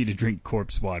and wants you to drink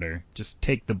corpse water, just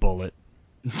take the bullet.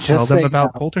 Tell them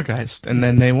about Poltergeist, and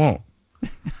then they won't.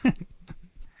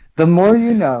 The more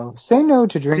you know. Say no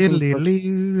to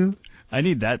drinking. I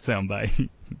need that soundbite.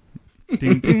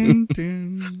 Ding, ding,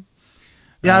 ding.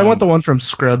 Yeah, I want the one from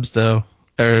Scrubs, though.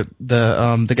 Or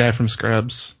the guy from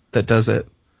Scrubs that does it.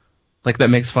 Like, that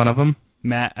makes fun of him.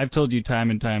 Matt, I've told you time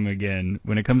and time again,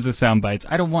 when it comes to sound bites,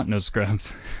 I don't want no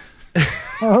Scrubs.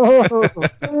 Oh,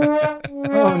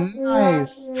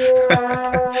 nice.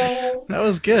 That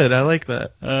was good. I like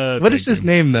that. What is his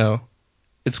name, though?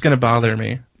 It's going to bother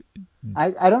me.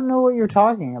 I don't know what you're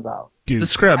talking about. Dude. The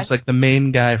Scrubs, like the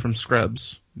main guy from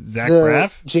Scrubs. Zach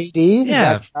Braff? JD?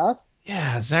 Yeah. Zach Braff?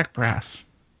 Yeah, Zach Braff.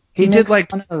 He did like...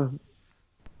 fun of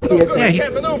Yeah,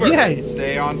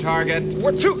 Stay on target.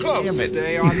 We're too close.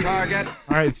 Stay on target.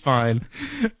 All right, fine.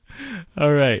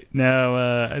 All right,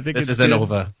 now I think this it's isn't good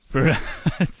over for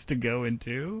us to go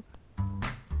into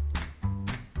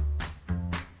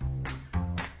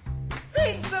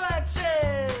Scene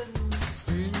selection.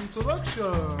 Scene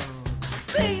selection.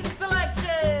 Scene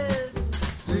selection.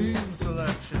 Scene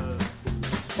selection.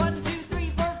 1, 2, 3,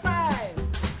 4, 5.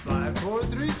 5, 4,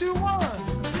 3, 2, 1.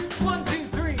 1, 2,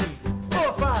 3,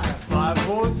 4, 5. 5,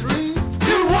 4, 3,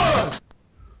 2, 1.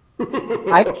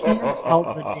 I can't help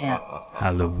but dance.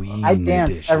 Halloween I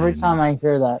dance edition. every time I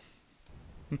hear that.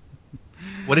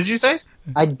 What did you say?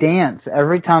 I dance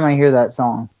every time I hear that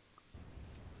song.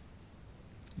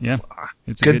 Yeah,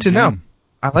 it's a Good to know.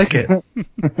 I like it.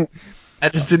 I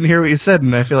just didn't hear what you said,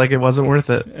 and I feel like it wasn't worth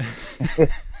it.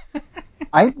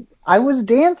 I was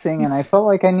dancing, and I felt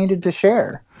like I needed to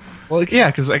share. Well,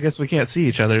 yeah, because I guess we can't see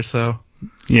each other, so...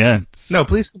 Yeah. No,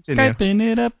 please continue. Typing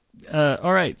it up.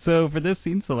 All right, so for this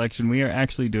scene selection, we are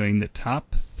actually doing the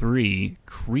top 3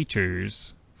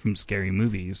 creatures from Scary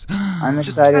Movies. I'm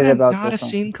Just excited kind of about not a this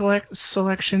one. scene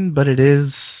selection, but it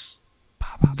is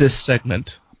this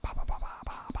segment.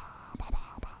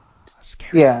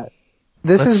 Yeah,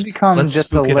 this has become just a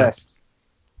spook it up. list.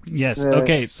 Yes.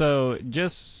 Okay. So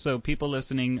just so people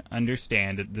listening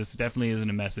understand, this definitely isn't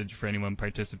a message for anyone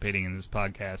participating in this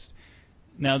podcast.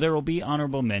 Now, there will be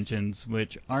honorable mentions,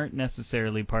 which aren't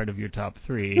necessarily part of your top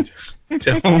 3.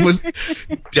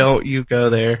 Don't you go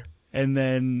there. And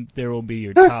then there will be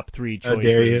your top 3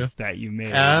 choices that you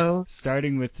made,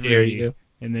 starting with 3,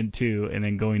 and then 2, and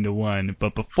then going to 1.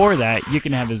 But before that, you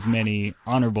can have as many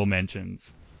honorable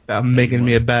mentions. Making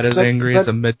me about as angry as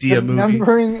a Medea movie.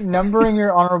 Numbering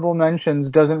your honorable mentions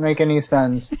doesn't make any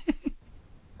sense.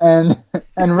 and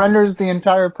renders the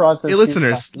entire process. Hey,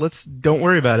 listeners, don't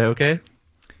worry about it, okay?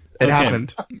 It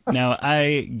happened. Now,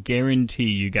 I guarantee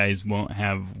you guys won't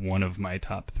have one of my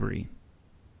top 3.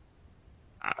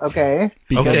 Okay.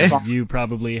 Because you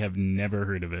probably have never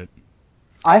heard of it.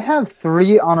 I have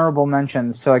 3 honorable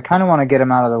mentions, so I kind of want to get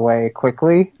them out of the way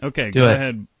quickly. Okay, go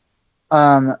ahead.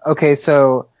 Okay,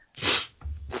 so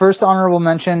first honorable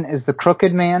mention is The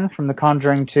Crooked Man from The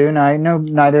Conjuring 2. Now, I know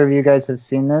neither of you guys have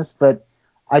seen this, but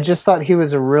I just thought he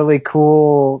was a really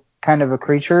cool kind of a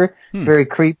creature, very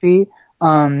creepy.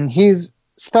 He's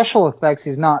special effects,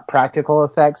 he's not practical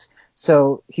effects,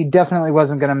 so he definitely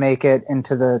wasn't going to make it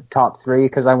into the top 3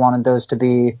 because I wanted those to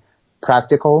be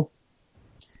practical.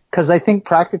 Because I think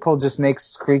practical just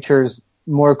makes creatures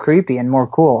more creepy and more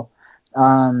cool.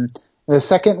 The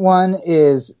second one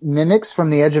is Mimics from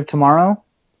the Edge of Tomorrow.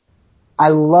 I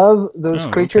love those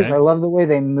creatures. Okay. I love the way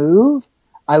they move.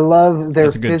 I love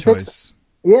their physics. Choice.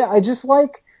 Yeah, I just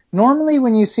like, normally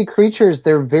when you see creatures,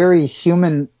 they're very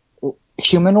humanoid,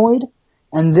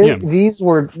 and these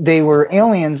were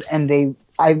aliens, and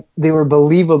they were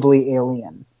believably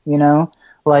alien, you know?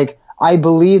 Like, I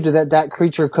believed that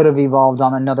creature could have evolved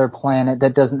on another planet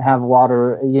that doesn't have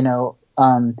water, you know?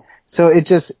 So it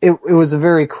was a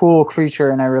very cool creature,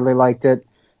 and I really liked it.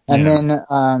 And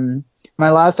then,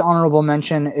 my last honorable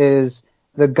mention is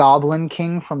the Goblin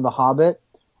King from The Hobbit.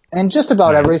 And just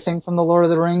about everything from the Lord of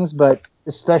the Rings, but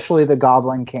especially the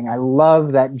Goblin King. I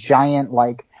love that giant,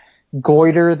 like,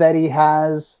 goiter that he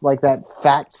has, like that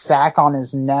fat sack on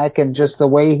his neck, and just the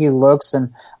way he looks,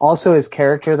 and also his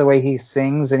character, the way he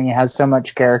sings, and he has so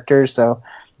much character, so,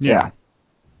 yeah.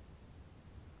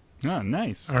 Oh,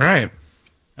 nice. All right.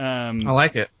 I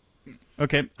like it.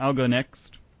 Okay, I'll go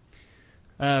next.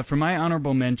 For my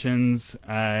honorable mentions,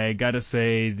 I gotta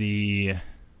say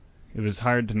it was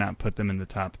hard to not put them in the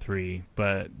top 3,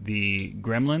 but the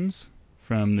Gremlins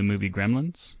from the movie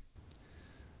Gremlins.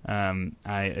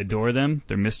 I adore them.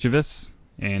 They're mischievous,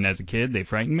 and as a kid, they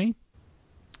frightened me.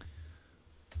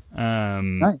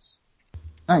 Nice.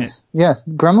 Yeah,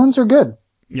 Gremlins are good.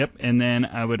 Yep, and then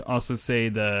I would also say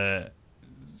the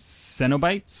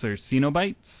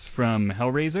Cenobites from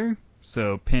Hellraiser.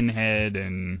 So Pinhead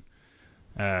and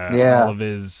all of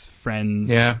his friends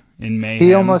in Mayhem.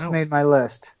 He almost made my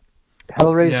list.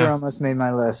 Hellraiser almost made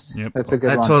my list. Yep. That's a good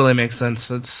one. That totally makes sense.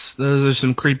 Those are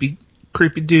some creepy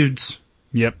dudes.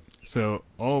 Yep. So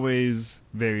always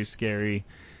very scary.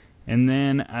 And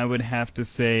then I would have to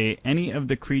say any of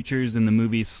the creatures in the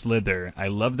movie Slither. I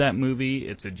love that movie.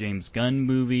 It's a James Gunn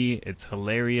movie. It's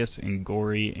hilarious and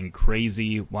gory and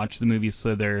crazy. Watch the movie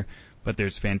Slither. But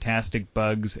there's fantastic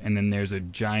bugs, and then there's a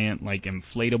giant, like,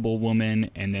 inflatable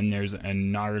woman, and then there's a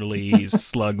gnarly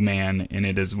slug man in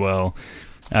it as well.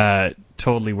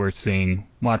 Totally worth seeing.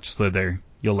 Watch Slither.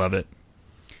 You'll love it.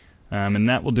 And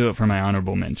that will do it for my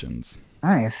honorable mentions.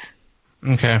 Nice.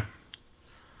 Okay.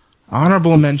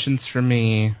 Honorable mentions for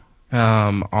me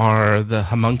are the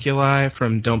homunculi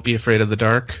from Don't Be Afraid of the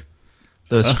Dark.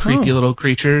 Those creepy little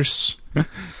creatures.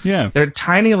 Yeah. They're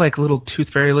tiny, like, little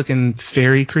tooth fairy-looking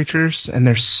fairy creatures, and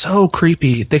they're so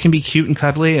creepy. They can be cute and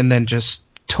cuddly, and then just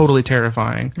totally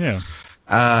terrifying. Yeah.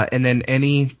 And then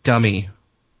any dummy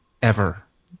ever.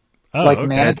 Oh, like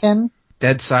Mannequin?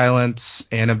 Dead Silence,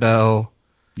 Annabelle.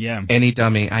 Yeah. Any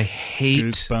dummy. I hate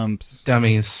Goosebumps.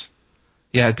 Dummies.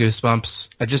 Yeah, Goosebumps.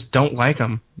 I just don't like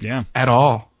them. Yeah. At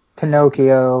all.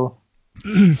 Pinocchio.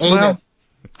 Well,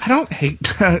 I don't hate...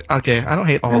 okay, I don't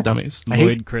hate all dummies. I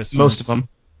hate Christmas. Most of them.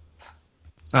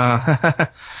 I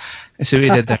see what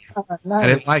you did there. Nice. I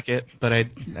didn't like it, but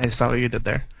I saw what you did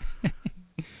there.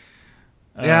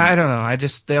 Yeah, I don't know.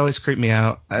 They always creep me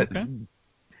out. Okay.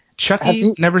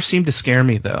 Chucky never seemed to scare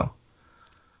me, though.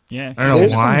 Yeah. I don't know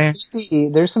why.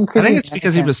 There's some creepy... I think it's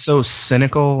because he was so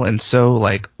cynical and so,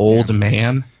 like, old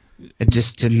man. It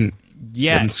just didn't...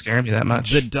 Yeah, wouldn't scare me that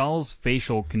much. The doll's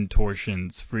facial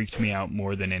contortions freaked me out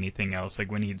more than anything else.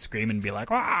 Like when he'd scream and be like,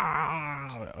 "Ah!"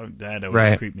 That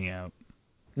always creeped me out.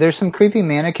 There's some creepy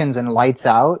mannequins in Lights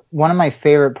Out. One of my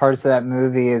favorite parts of that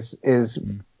movie is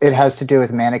it has to do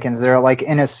with mannequins. They're like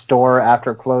in a store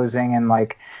after closing, and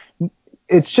like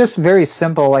it's just very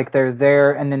simple. Like they're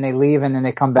there and then they leave and then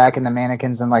they come back and the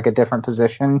mannequin's in like a different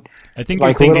position. I think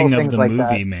like you're thinking of the like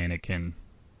movie that. Mannequin.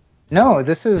 No,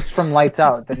 this is from Lights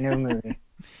Out, the new movie.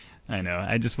 I know.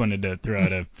 I just wanted to throw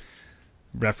out a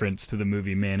reference to the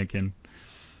movie Mannequin.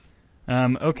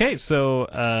 Okay, so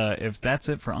if that's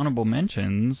it for honorable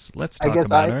mentions, let's talk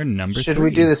about our number 3. Should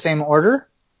we do the same order?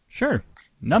 Sure.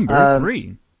 Number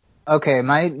 3. Okay,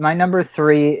 my number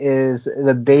 3 is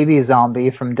the baby zombie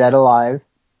from Dead Alive.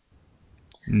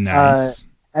 Nice.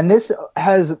 And this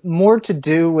has more to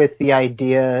do with the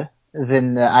idea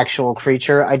than the actual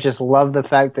creature. I just love the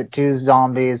fact that 2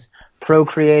 zombies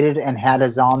procreated and had a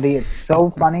zombie. It's so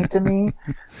funny to me.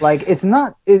 Like, it's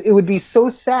not, it would be so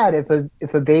sad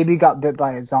if a baby got bit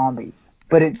by a zombie.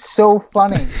 But it's so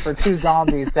funny for 2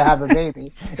 zombies to have a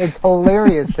baby. It's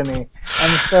hilarious to me.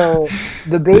 And so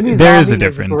the baby zombie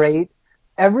is great.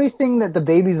 Everything that the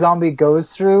baby zombie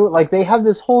goes through, like they have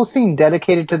this whole scene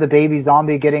dedicated to the baby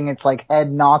zombie getting its like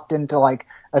head knocked into like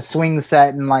a swing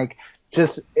set and like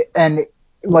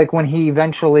when he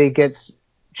eventually gets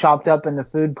chopped up in the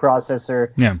food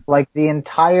processor, like the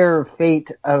entire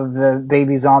fate of the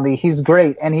baby zombie, he's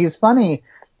great and he's funny.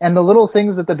 And the little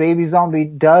things that the baby zombie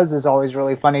does is always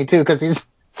really funny too, because he's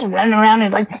running around and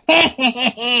he's like,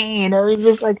 you know, he's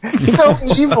just like so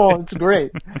evil. It's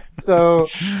great. So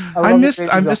I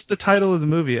missed the title of the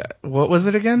movie. What was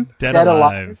it again? Dead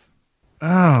Alive.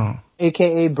 Oh.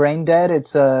 AKA Brain Dead.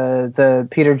 It's the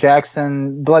Peter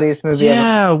Jackson bloodiest movie ever.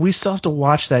 Yeah, we still have to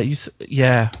watch that.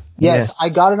 Yes, I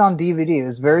got it on DVD. It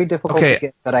was very difficult to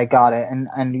get, but I got it.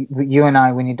 And you and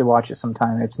I, we need to watch it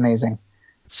sometime. It's amazing.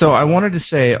 So I wanted to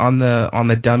say on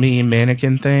the dummy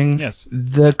mannequin thing,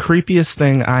 the creepiest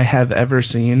thing I have ever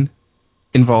seen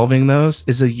involving those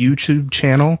is a YouTube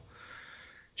channel,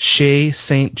 Shay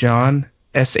St. John,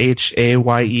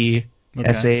 SHAYE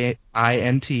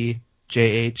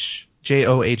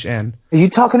SAINTJHJOHN. Are you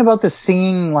talking about the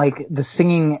singing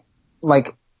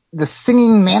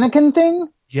mannequin thing?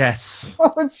 Yes.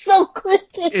 Oh, it's so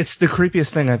creepy. It's the creepiest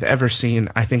thing I've ever seen,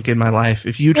 I think, in my life.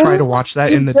 If you try to watch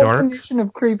that in the dark. Definition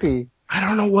of creepy. I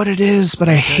don't know what it is, but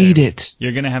I hate it.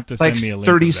 You're going to have to send me a link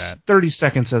of that. 30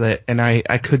 seconds of it, and I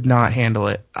could not handle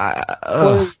it.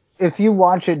 If you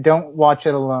watch it, don't watch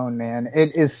it alone, man.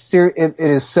 It is it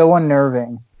is so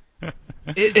unnerving.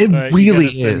 It right, really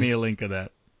is. Send me a link of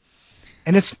that.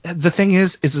 And the thing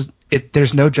is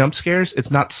there's no jump scares.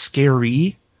 It's not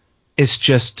scary. It's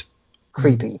just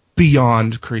creepy.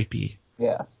 Beyond creepy.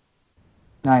 Yeah.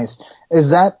 Nice.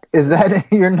 Is that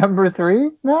your number 3,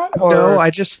 Matt? Or? No,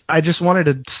 I just wanted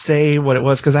to say what it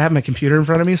was because I have my computer in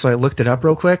front of me, so I looked it up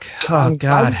real quick. Oh,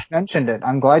 God.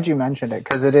 I'm glad you mentioned it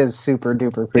because it is super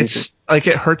duper creepy. It's like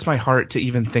it hurts my heart to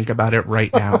even think about it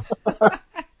right now.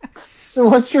 So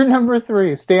what's your number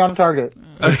 3? Stay on target.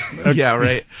 Okay. Yeah,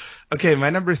 right. Okay, my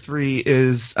number 3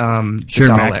 is sure,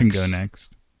 the Matt can go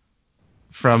next.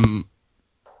 From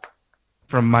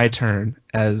my turn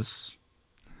as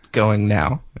going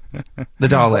now. The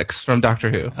Daleks from Doctor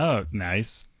Who. Oh,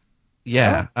 nice.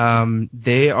 Yeah.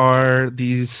 They are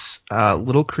these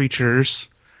little creatures.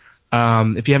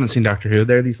 If you haven't seen Doctor Who,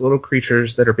 they're these little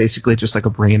creatures that are basically just like a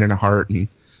brain and a heart and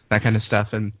that kind of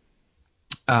stuff. And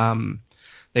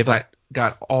they've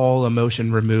got all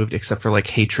emotion removed except for like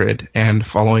hatred and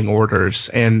following orders.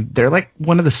 And they're like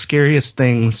one of the scariest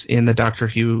things in the Doctor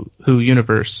Who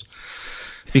universe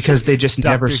because they just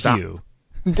never stop.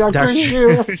 Dr.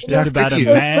 Hugh. It's about a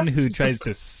man who tries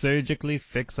to surgically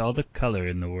fix all the color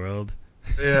in the world.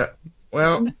 Yeah.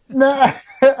 Well, no,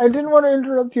 I didn't want to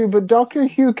interrupt you, but Dr.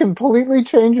 Hugh completely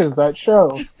changes that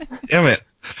show. Damn it.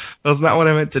 That's not what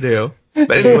I meant to do. But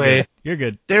anyway, you're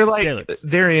good.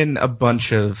 They're in a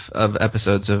bunch of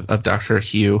episodes of Doctor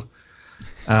Who.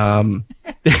 And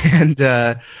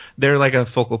they're like a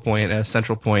focal point, a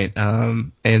central point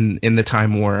in the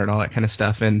Time War and all that kind of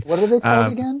stuff. And what are they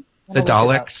called again? The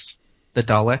Daleks.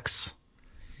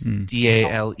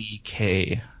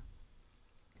 DALEK.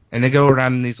 And they go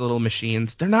around in these little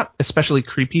machines. They're not especially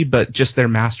creepy, but just their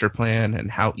master plan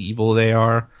and how evil they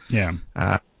are. Yeah.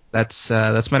 That's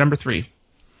my number 3.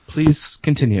 Please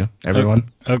continue,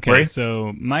 everyone. Okay, Ray?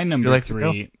 So my number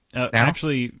 3.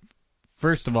 Actually,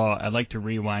 first of all, I'd like to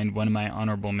rewind one of my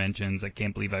honorable mentions. I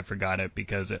can't believe I forgot it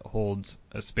because it holds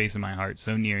a space in my heart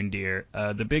so near and dear.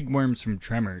 The big worms from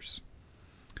Tremors.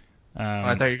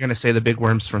 I thought you were going to say the big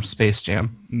worms from Space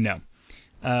Jam. No.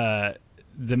 The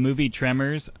movie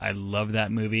Tremors, I love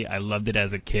that movie. I loved it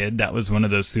as a kid. That was one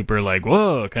of those super, like,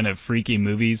 whoa, kind of freaky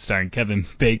movies starring Kevin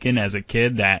Bacon as a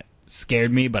kid that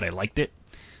scared me, but I liked it.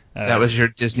 That was your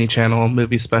Disney Channel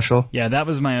movie special? Yeah, that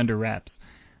was my Under Wraps.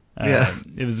 Yeah.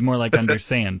 It was more like Under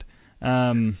Sand.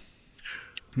 That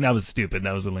was stupid.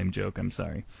 That was a lame joke. I'm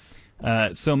sorry.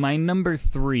 So my number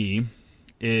 3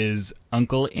 is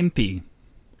Uncle Impy.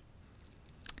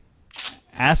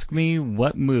 Ask me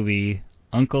what movie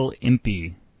Uncle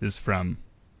Impy is from.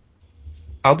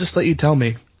 I'll just let you tell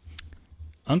me.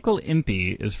 Uncle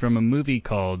Impy is from a movie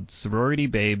called Sorority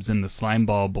Babes and the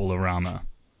Slimeball Bolorama.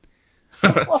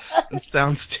 It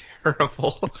sounds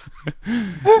terrible.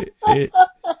 It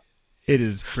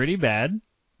is pretty bad.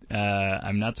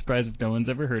 I'm not surprised if no one's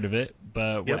ever heard of it,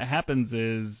 but what happens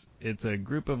is it's a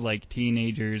group of like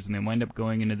teenagers and they wind up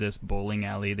going into this bowling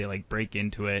alley. They like break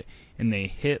into it and they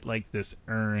hit like this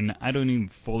urn. I don't even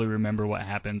fully remember what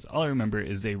happens. All I remember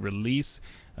is they release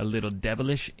a little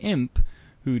devilish imp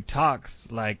who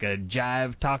talks like a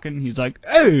jive talking. He's like,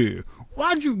 "Hey,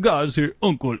 why'd you guys hit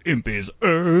Uncle Impy's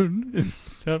urn?" and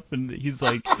stuff. And he's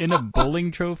like in a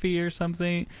bowling trophy or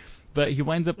something, but he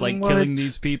winds up like killing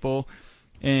these people.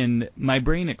 And my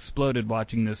brain exploded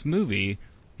watching this movie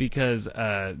because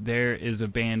there is a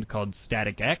band called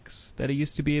Static X that I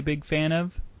used to be a big fan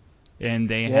of. And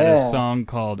they had a song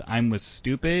called I'm Was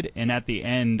Stupid. And at the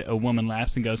end, a woman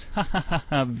laughs and goes, "Ha ha ha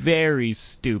ha, very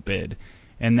stupid."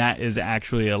 And that is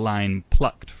actually a line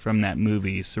plucked from that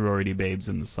movie, Sorority Babes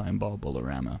and the Slimeball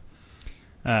Bolorama.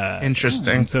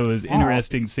 Interesting. So it was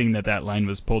interesting seeing that line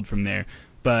was pulled from there.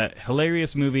 But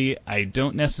hilarious movie. I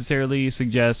don't necessarily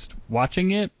suggest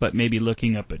watching it, but maybe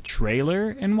looking up a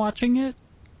trailer and watching it.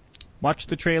 Watch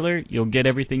the trailer. You'll get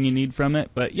everything you need from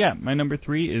it. But yeah, my number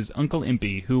 3 is Uncle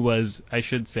Impy, who was, I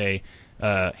should say,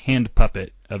 a hand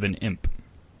puppet of an imp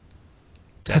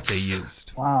that they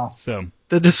used. Wow. So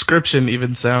the description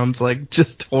even sounds like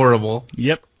just horrible.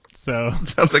 Yep. So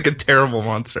sounds like a terrible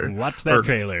monster. Watch that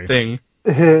trailer. Thing.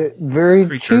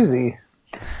 Very cheesy.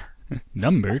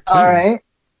 Number 2. All right.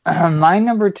 My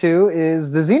number 2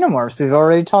 is the Xenomorphs. We've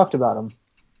already talked about them.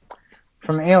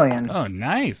 From Alien. Oh,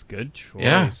 nice. Good choice.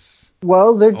 Yeah.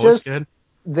 Well, they're Always just, good.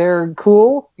 They're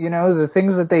cool. You know, the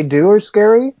things that they do are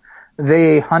scary.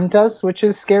 They hunt us, which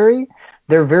is scary.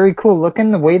 They're very cool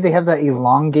looking. The way they have that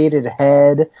elongated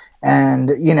head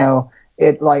and, you know,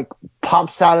 it like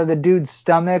pops out of the dude's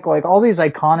stomach. Like all these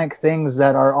iconic things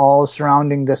that are all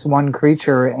surrounding this one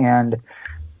creature. And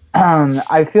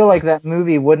I feel like that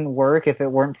movie wouldn't work if it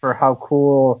weren't for how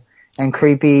cool and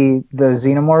creepy the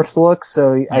Xenomorphs look.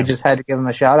 So I just had to give them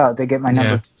a shout out. They get my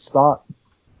number 2 spot.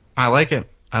 I like it.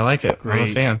 Great, I'm a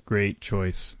fan. Great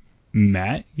choice.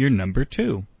 Matt, you're number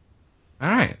 2. All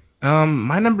right.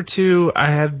 My number 2 I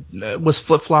had was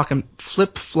flip-flopping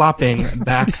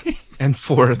back and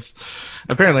forth.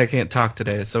 Apparently I can't talk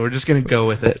today, so we're just going to go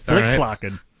with it.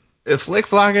 Flick-flocking.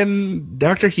 Flick-flocking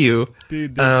Dr. Hugh.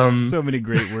 Dude, there's so many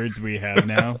great words we have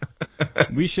now.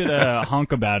 We should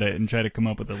honk about it and try to come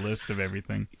up with a list of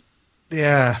everything.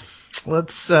 Yeah.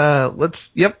 Let's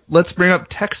bring up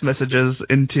text messages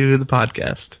into the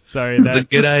podcast. Sorry, that's a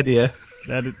good idea.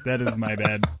 That is my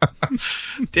bad.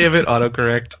 Damn it,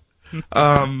 autocorrect.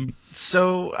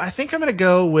 So I think I'm gonna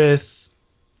go with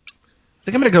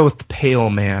the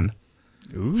Pale Man.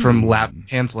 Ooh. From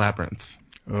Pan's Labyrinth.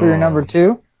 For your number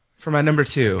 2? For my number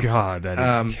 2. God, that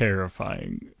is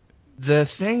terrifying. The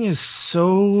thing is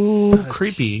so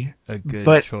creepy. A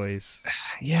good choice.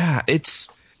 Yeah, it's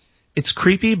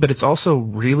creepy, but it's also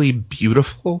really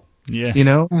beautiful. Yeah. You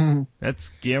know? Mm-hmm. That's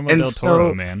Guillermo del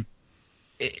Toro, man.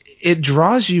 It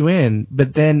draws you in,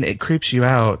 but then it creeps you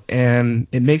out, and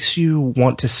it makes you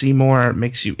want to see more, it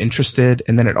makes you interested,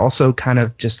 and then it also kind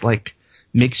of just like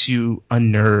makes you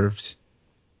unnerved.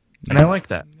 And I like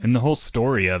that. And the whole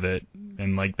story of it,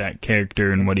 and like that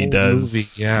character and what he does. Movie,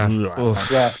 yeah.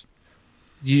 Yeah.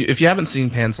 If you haven't seen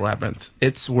Pan's Labyrinth,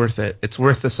 it's worth it. It's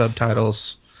worth the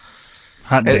subtitles.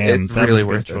 Hot damn, it's that really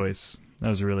was a worth good choice. That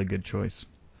was a really good choice.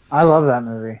 I love that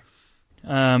movie.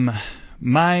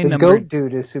 The goat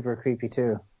dude is super creepy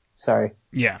too. Sorry.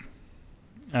 Yeah.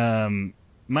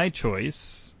 My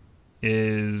choice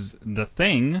is The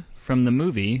Thing from the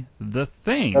movie The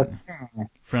Thing.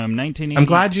 From 1982. I'm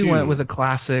glad you went with a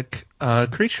classic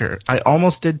creature. I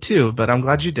almost did too, but I'm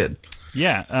glad you did.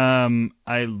 Yeah.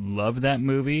 I love that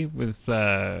movie with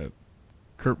Kurt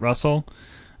Russell.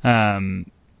 And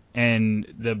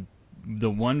the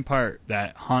one part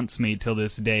that haunts me till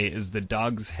this day is the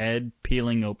dog's head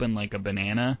peeling open like a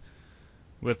banana.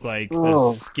 with like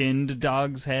the skinned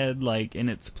dog's head like in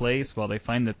its place while they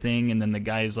find the thing, and then the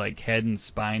guy's like head and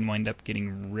spine wind up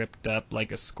getting ripped up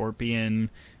like a scorpion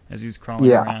as he's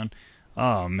crawling around.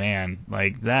 Oh man,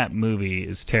 like that movie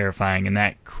is terrifying, and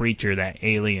that creature, that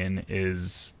alien,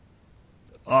 is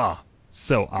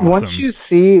so awesome. Once you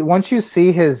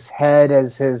see his head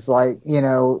as his like, you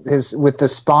know, his with the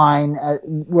spine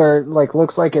where it like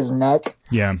looks like his neck,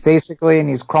 basically, and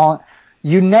he's crawling.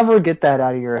 You never get that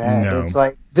out of your head. No. It's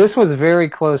like this was very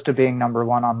close to being number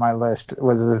one on my list.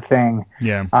 Was the thing.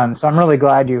 Yeah. So I'm really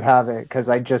glad you have it because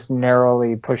I just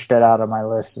narrowly pushed it out of my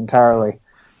list entirely.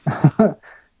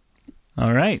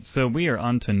 All right, so we are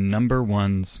on to number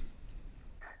ones.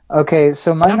 Okay,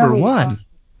 so my number one.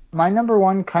 My number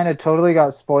one kind of totally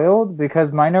got spoiled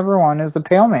because my number one is the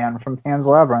Pale Man from Pan's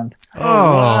Labyrinth. Oh,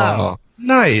 wow.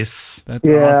 Nice. That's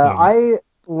awesome. I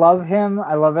love him.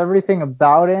 I love everything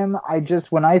about him.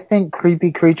 When I think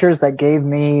creepy creatures that gave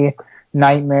me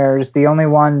nightmares, the only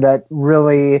one that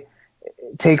really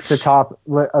takes the top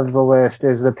of the list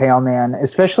is the Pale Man,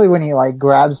 especially when he like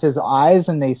grabs his eyes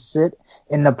and they sit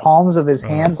in the palms of his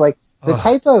hands, like the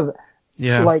type of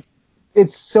like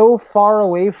it's so far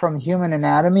away from human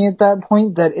anatomy at that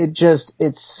point that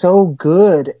it's so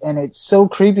good and it's so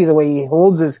creepy the way he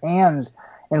holds his hands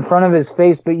in front of his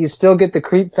face, but you still get the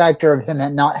creep factor of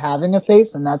him not having a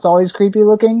face, and that's always creepy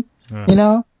looking, you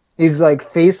know? He's like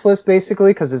faceless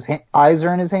basically because his eyes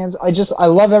are in his hands. I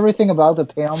love everything about the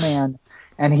Pale Man,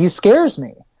 and he scares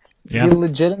me. Yeah. He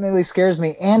legitimately scares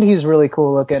me, and he's really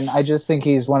cool looking. I just think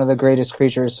he's one of the greatest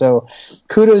creatures. So,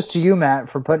 kudos to you, Matt,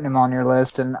 for putting him on your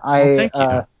list. And thank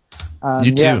you.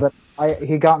 You too. Yeah, but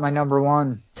he got my number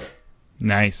one.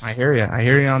 Nice. I hear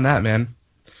you on that, man.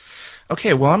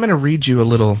 Okay, well, I'm going to read you a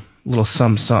little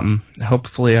something.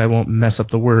 Hopefully, I won't mess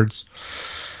up the words.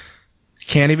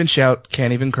 Can't even shout,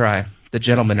 can't even cry. The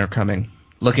gentlemen are coming.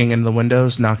 Looking in the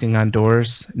windows, knocking on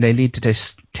doors. They need to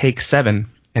take 7.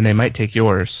 And they might take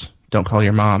yours. Don't call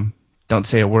your mom. Don't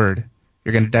say a word.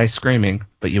 You're going to die screaming,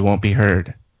 but you won't be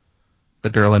heard. The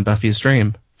girl in Buffy's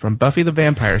dream. From Buffy the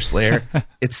Vampire Slayer,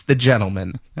 it's the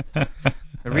gentleman. The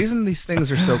reason these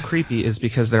things are so creepy is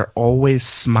because they're always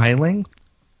smiling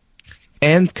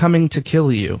and coming to kill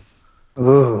you.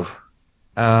 Ooh.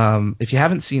 If you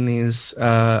haven't seen these,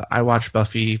 I watch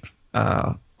Buffy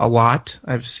a lot.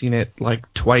 I've seen it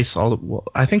like twice.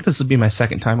 I think this would be my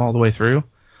second time all the way through.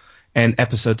 And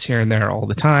episodes here and there all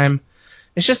the time.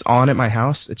 It's just on at my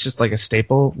house. It's just like a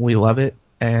staple. We love it.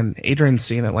 And Adrian's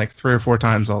seen it like 3 or 4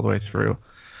 times all the way through.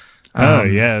 They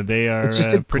are. It's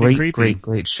just a pretty creepy.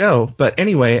 great show. But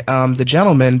anyway, The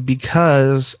Gentleman,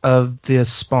 because of the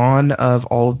spawn of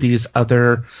all of these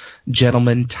other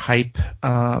gentleman type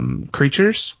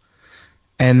creatures,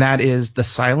 and that is the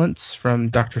Silence from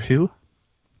Doctor Who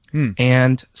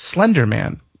and Slender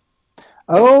Man.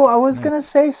 Oh, I was going to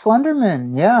say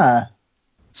Slenderman, yeah.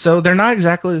 So they're not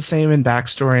exactly the same in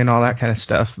backstory and all that kind of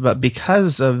stuff, but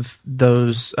because of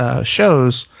those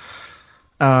shows,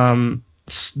 the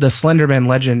Slenderman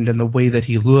legend and the way that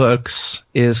he looks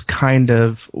is kind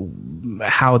of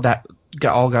how that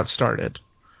all got started.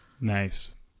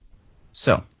 Nice.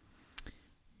 So,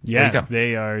 yeah,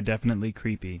 they are definitely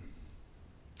creepy.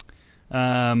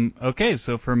 Okay,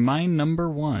 so for my number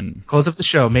one... Close up the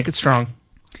show. Make it strong.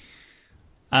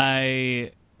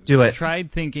 I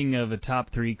tried thinking of a top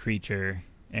 3 creature,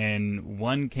 and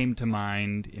one came to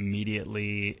mind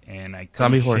immediately, and I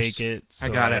couldn't shake it. So I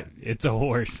got it. It's a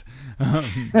horse.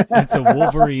 It's a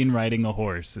Wolverine riding a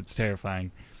horse. It's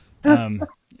terrifying. No,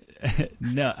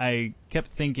 I kept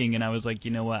thinking, and I was like,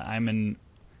 you know what? I'm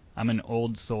an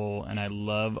old soul, and I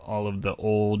love all of the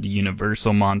old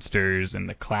Universal monsters and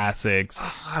the classics.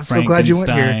 I'm so glad you went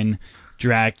here.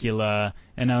 Dracula,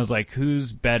 and I was like,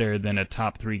 who's better than a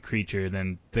top 3 creature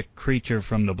than the creature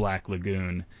from the Black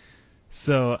Lagoon?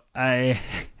 So I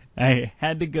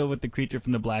had to go with the creature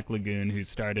from the Black Lagoon, who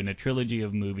starred in a trilogy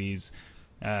of movies,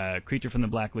 Creature from the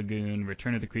Black Lagoon,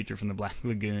 Return of the Creature from the Black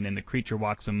Lagoon, and The Creature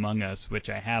Walks Among Us, which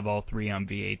I have all 3 on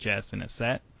VHS in a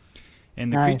set.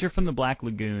 And The Creature from the Black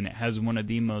Lagoon has one of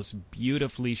the most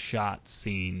beautifully shot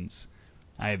scenes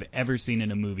I've ever seen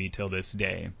in a movie till this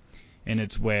day. And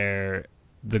it's where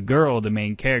the girl, the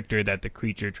main character that the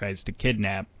creature tries to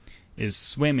kidnap, is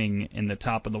swimming in the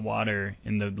top of the water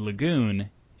in the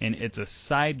lagoon, and it's a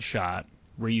side shot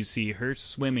where you see her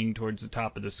swimming towards the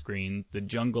top of the screen, the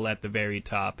jungle at the very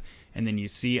top, and then you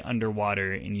see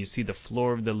underwater, and you see the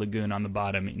floor of the lagoon on the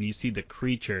bottom, and you see the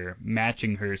creature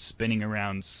matching her spinning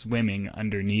around swimming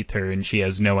underneath her, and she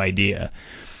has no idea.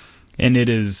 And it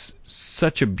is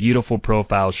such a beautiful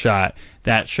profile shot.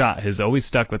 That shot has always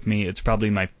stuck with me. It's probably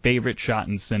my favorite shot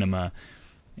in cinema.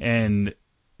 And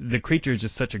the creature is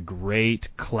just such a great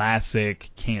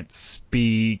classic, can't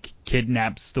speak,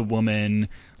 kidnaps the woman,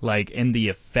 like, and the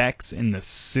effects in the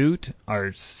suit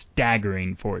are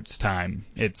staggering for its time.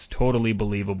 It's totally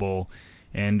believable,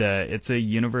 and it's a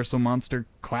Universal Monster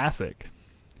classic.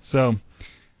 So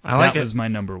that was my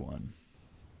number one.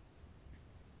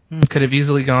 Could have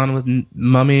easily gone with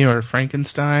Mummy or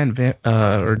Frankenstein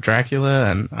or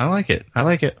Dracula, and I like it.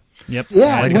 Yep.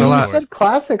 Yeah, like when you said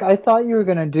classic, I thought you were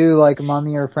gonna do like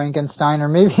Mummy or Frankenstein or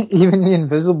maybe even The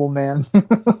Invisible Man.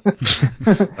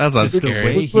 That's not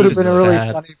scary. Which would have been a really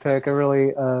funny pick, a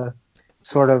really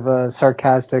sort of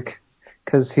sarcastic,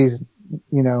 because he's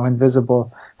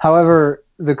invisible. However,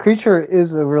 The Creature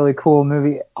is a really cool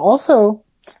movie. Also,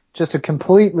 just a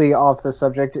completely off the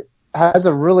subject, has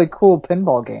a really cool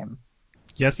pinball game.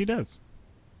 Yes, he does.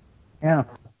 Yeah.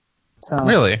 So,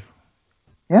 really?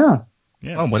 Yeah.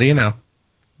 Yeah. Well, what do you know?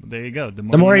 There you go. The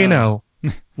more you know.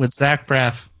 With Zach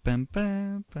Braff.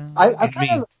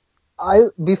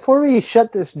 Before we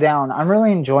shut this down, I'm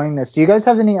really enjoying this. Do you guys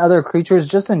have any other creatures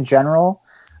just in general?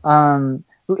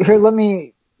 Here, let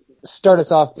me start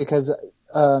us off because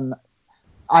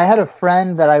I had a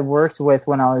friend that I worked with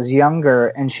when I was younger,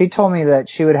 and she told me that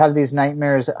she would have these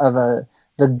nightmares of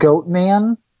the goat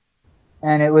man.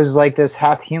 And it was like this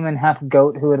half human, half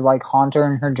goat who would like haunt her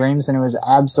in her dreams, and it was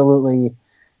absolutely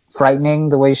frightening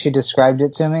the way she described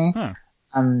it to me.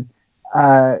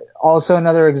 Also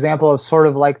another example of sort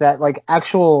of like that, like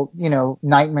actual,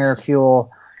 nightmare fuel.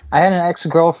 I had an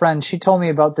ex-girlfriend, she told me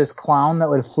about this clown that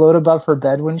would float above her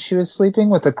bed when she was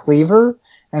sleeping with a cleaver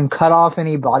and cut off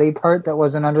any body part that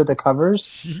wasn't under the covers.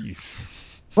 Jeez.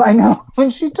 Well, I know.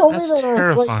 When she told me that,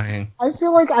 terrifying. I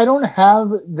feel like I don't have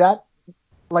that.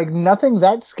 Like, nothing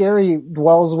that scary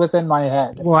dwells within my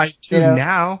head. Well, I do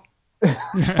now. Do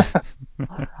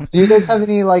you guys have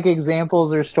any, like,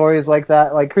 examples or stories like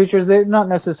that? Like, creatures, they're not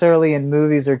necessarily in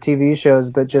movies or TV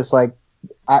shows, but just, like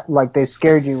they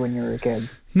scared you when you were a kid.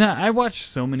 No, I watched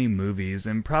so many movies,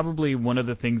 and probably one of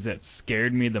the things that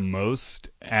scared me the most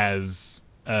as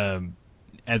a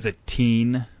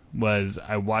teen was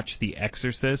I watched The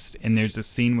Exorcist, and there's a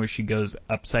scene where she goes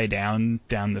upside down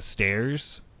the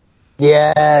stairs.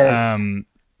 Yes.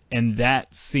 And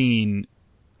that scene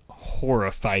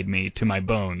horrified me to my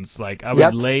bones. Like, I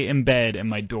would lay in bed and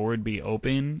my door would be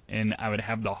open and I would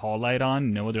have the hall light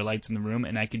on, no other lights in the room,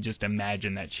 and I could just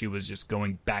imagine that she was just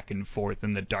going back and forth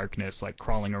in the darkness, like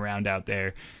crawling around out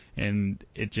there. And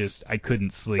I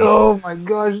couldn't sleep. Oh my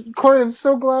gosh, Corey, I'm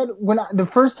so glad. The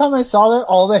first time I saw that,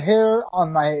 all the hair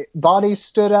on my body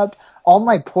stood up, all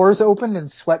my pores opened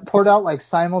and sweat poured out like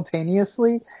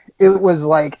simultaneously. It was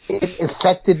like, it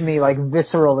affected me like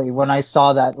viscerally when I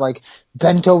saw that, like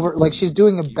bent over, like she's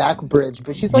doing a back bridge,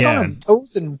 but she's like on her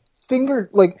toes and finger,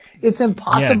 like it's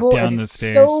impossible. Down and the it's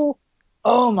stairs. So,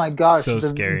 oh my gosh, so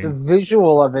scary. The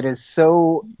visual of it is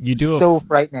so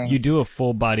frightening. You do a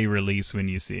full body release when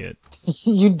you see it.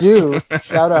 You do.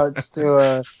 Shoutouts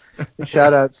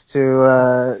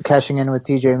to Cashing In with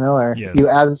TJ Miller. Yes. You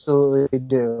absolutely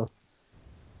do.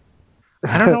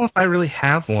 I don't know if I really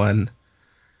have one.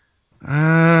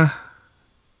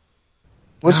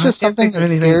 What's just something that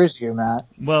scares you, Matt?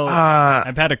 Well,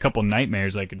 I've had a couple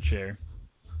nightmares I could share.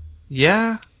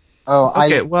 Yeah? Oh,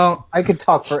 okay, I could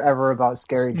talk forever about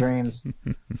scary dreams.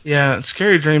 Yeah,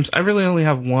 scary dreams. I really only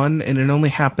have one, and it only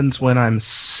happens when I'm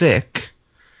sick.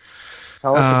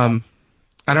 Tell us about.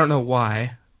 I don't know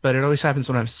why, but it always happens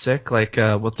when I'm sick, like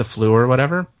with the flu or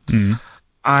whatever. Mm.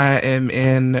 I am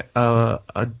in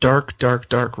a dark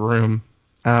room,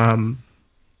 and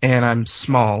I'm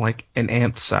small, like an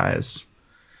ant size,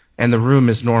 and the room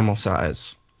is normal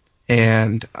size.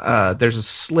 And there's a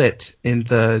slit in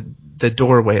the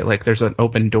doorway, like there's an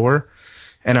open door,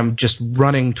 and I'm just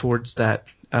running towards that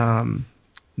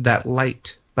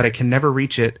light, but I can never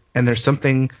reach it. And there's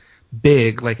something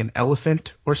big, like an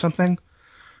elephant or something.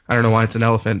 I don't know why it's an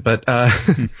elephant, but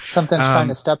something's trying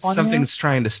to step on you. Something's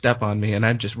trying to step on me, and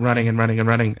I'm just running and running and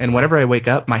running. And whenever I wake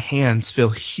up, my hands feel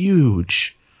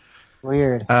huge.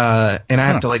 Weird. And I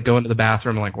have to like go into the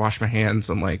bathroom and like wash my hands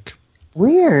and like.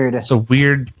 Weird. It's a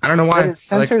weird. I don't know why.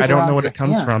 Like I don't know what it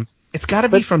comes from. It's got to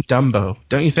be from Dumbo,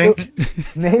 don't you think? So,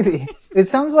 maybe. It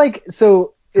sounds like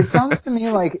so. It sounds to me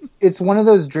like it's one of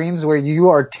those dreams where you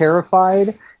are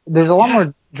terrified. There's a lot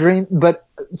more dream, but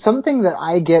something that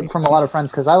I get from a lot of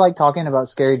friends, because I like talking about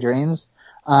scary dreams.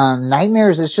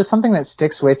 Nightmares is just something that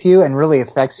sticks with you and really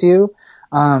affects you.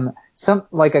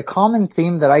 Like a common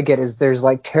theme that I get is there's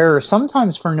like terror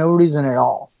sometimes for no reason at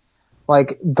all.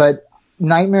 Like, but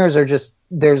nightmares are just,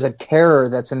 there's a terror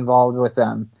that's involved with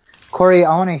them. Corey,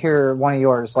 I want to hear one of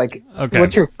yours. Like,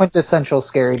 what's your quintessential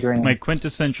scary dream? My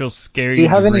quintessential scary dream. Do you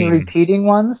have any repeating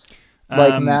ones?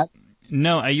 Like Matt?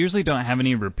 No, I usually don't have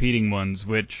any repeating ones,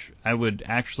 which I would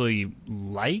actually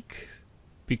like,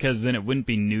 because then it wouldn't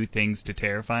be new things to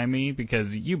terrify me,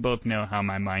 because you both know how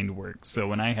my mind works. So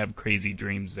when I have crazy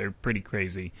dreams, they're pretty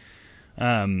crazy.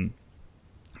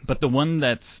 But the one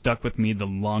that stuck with me the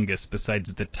longest,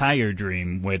 besides the tire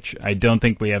dream, which I don't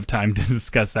think we have time to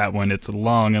discuss that one. It's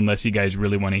long, unless you guys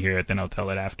really want to hear it, then I'll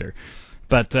tell it after.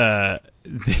 But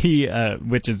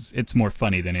it's more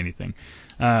funny than anything.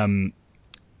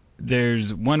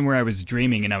 There's one where I was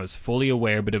dreaming and I was fully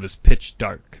aware, but it was pitch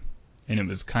dark, and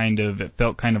it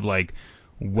felt kind of like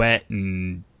wet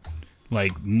and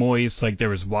like moist, like there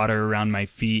was water around my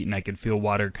feet, and I could feel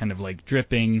water kind of like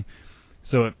dripping.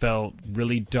 So it felt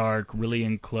really dark, really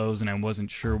enclosed, and I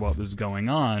wasn't sure what was going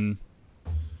on.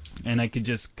 And I could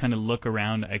just kind of look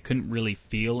around. I couldn't really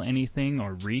feel anything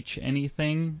or reach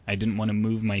anything. I didn't want to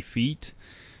move my feet.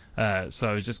 So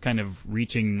I was just kind of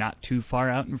reaching not too far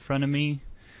out in front of me.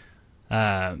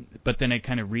 But then I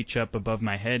kind of reach up above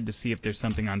my head to see if there's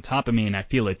something on top of me, and I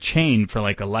feel a chain for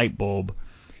like a light bulb.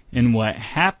 And what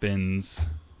happens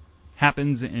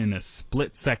in a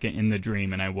split second in the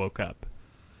dream, and I woke up.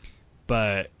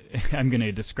 But I'm going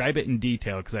to describe it in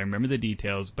detail because I remember the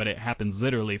details, but it happens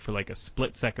literally for like a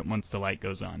split second once the light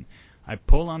goes on. I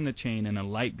pull on the chain and a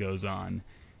light goes on,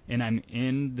 and I'm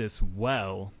in this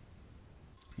well,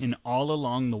 and all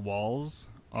along the walls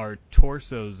are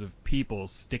torsos of people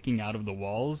sticking out of the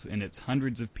walls, and it's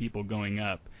hundreds of people going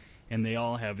up, and they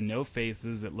all have no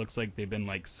faces. It looks like they've been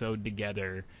like sewed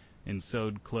together and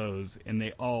sewed clothes, and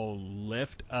they all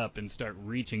lift up and start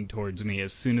reaching towards me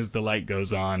as soon as the light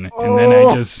goes on, and then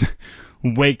I just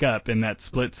wake up in that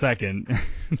split second.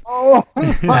 Oh,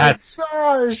 that's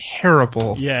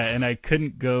terrible. Yeah, and I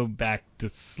couldn't go back to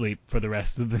sleep for the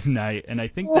rest of the night, and I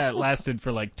think that lasted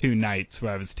for like 2 nights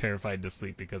where I was terrified to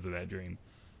sleep because of that dream.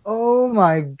 Oh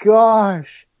my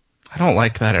gosh. I don't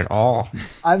like that at all.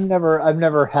 I've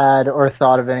never had or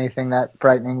thought of anything that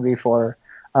frightening before.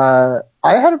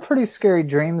 I had a pretty scary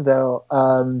dream though.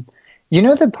 You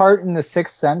know the part in The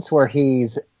Sixth Sense where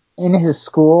he's in his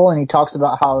school and he talks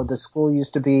about how the school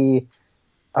used to be,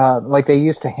 like they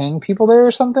used to hang people there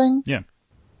or something? Yeah.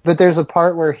 But there's a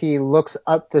part where he looks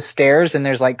up the stairs and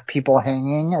there's like people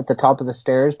hanging at the top of the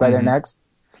stairs by their necks.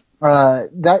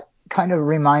 That kind of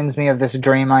reminds me of this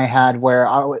dream I had where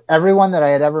everyone that I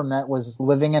had ever met was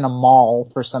living in a mall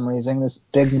for some reason, this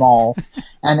big mall.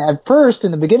 And at first,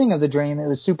 in the beginning of the dream, it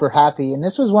was super happy. And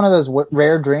this was one of those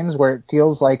rare dreams where it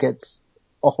feels like it's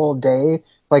a whole day,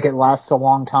 like it lasts a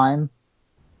long time.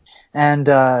 And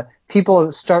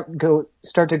people start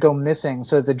to go missing.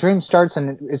 So the dream starts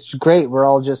and it's great. We're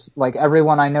all just like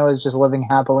everyone I know is just living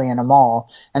happily in a mall.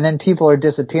 And then people are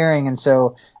disappearing, and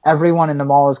so everyone in the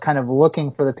mall is kind of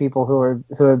looking for the people who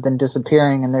have been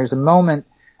disappearing. And there's a moment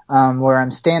where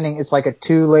I'm standing. It's like a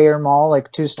 2-layer mall,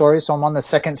 like 2 stories. So I'm on the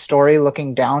 2nd story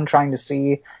looking down, trying to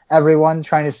see everyone,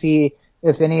 trying to see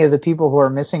if any of the people who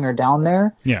are missing are down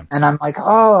there. Yeah. And I'm like,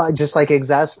 I just like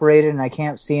exasperated and I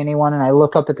can't see anyone. And I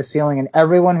look up at the ceiling and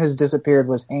everyone who's disappeared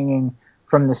was hanging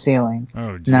from the ceiling.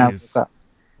 Oh, jeez.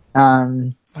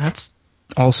 That's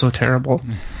also terrible.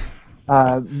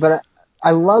 But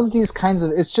I love these kinds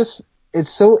of, it's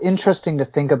so interesting to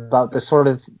think about the sort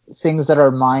of things that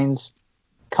our minds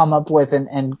come up with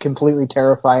and completely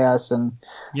terrify us. And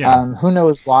who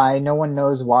knows why? No one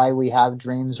knows why we have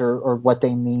dreams or what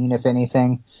they mean, if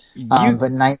anything.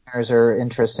 But nightmares are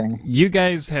interesting. You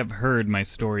guys have heard my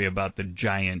story about the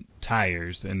giant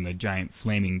tires and the giant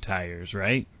flaming tires,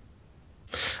 right?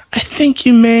 I think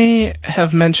you may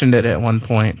have mentioned it at one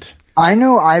point. I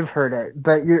know I've heard it,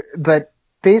 but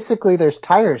basically there's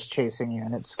tires chasing you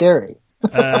and it's scary.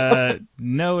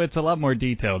 No, it's a lot more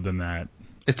detailed than that.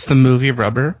 It's the movie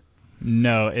Rubber?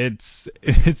 No, it's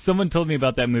someone told me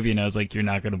about that movie and I was like, you're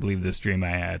not going to believe this dream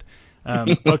I had.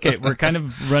 Okay, we're kind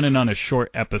of running on a short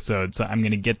episode, so I'm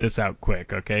going to get this out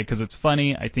quick, okay? Because it's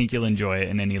funny, I think you'll enjoy it,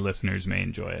 and any listeners may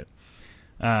enjoy it.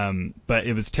 But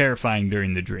it was terrifying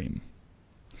during the dream.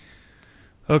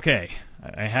 Okay,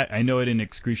 I know it in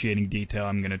excruciating detail.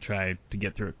 I'm going to try to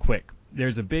get through it quick.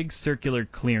 There's a big circular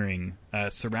clearing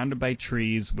surrounded by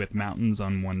trees with mountains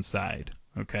on one side,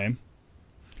 okay?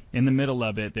 In the middle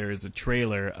of it, there is a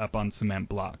trailer up on cement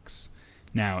blocks.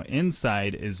 Now,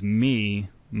 inside is me,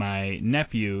 my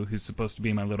nephew, who's supposed to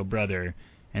be my little brother,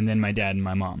 and then my dad and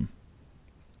my mom.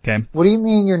 Okay? What do you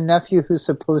mean your nephew who's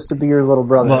supposed to be your little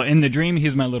brother? Well, in the dream,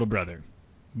 he's my little brother.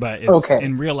 But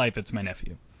in real life, it's my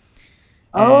nephew.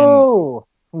 And,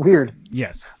 Weird.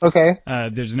 Yes. Okay.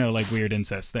 There's no like weird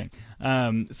incest thing.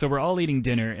 So we're all eating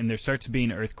dinner, and there starts to be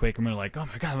an earthquake, and we're like, oh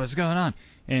my god, what's going on?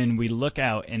 And we look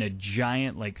out, and a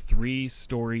giant, like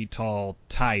 3-story tall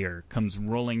tire comes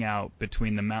rolling out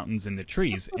between the mountains and the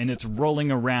trees, and it's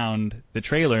rolling around the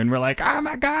trailer, and we're like, oh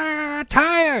my god, a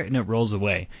tire! And it rolls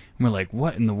away. And we're like,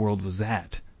 what in the world was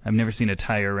that? I've never seen a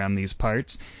tire around these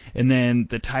parts. And then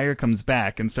the tire comes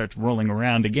back and starts rolling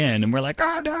around again, and we're like,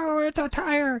 oh no, it's a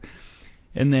tire!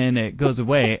 And then it goes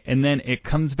away, and then it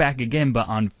comes back again, but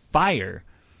on fire.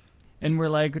 And we're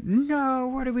like, no,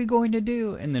 what are we going to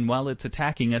do? And then while it's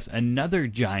attacking us, another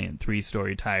giant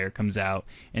 3-story tire comes out,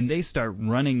 and they start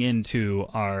running into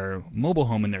our mobile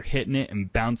home, and they're hitting it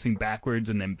and bouncing backwards,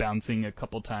 and then bouncing a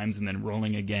couple times, and then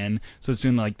rolling again. So it's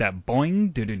doing like that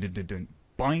boing, do-do-do-do-do,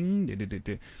 boing,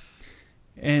 do-do-do-do.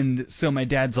 And so my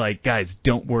dad's like, guys,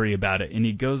 don't worry about it. And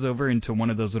he goes over into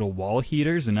one of those little wall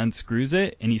heaters and unscrews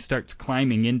it, and he starts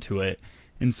climbing into it.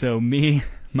 And so me,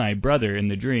 my brother in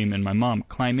the dream, and my mom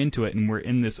climb into it, and we're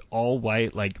in this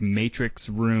all-white, like, Matrix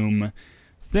room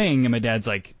thing. And my dad's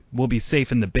like, we'll be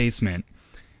safe in the basement.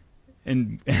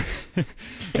 And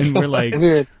and we're like,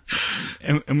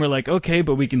 and we're like, okay,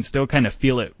 but we can still kind of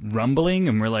feel it rumbling.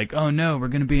 And we're like, oh no, we're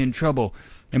gonna be in trouble.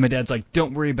 And my dad's like,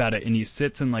 don't worry about it. And he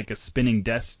sits in like a spinning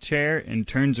desk chair and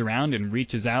turns around and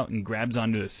reaches out and grabs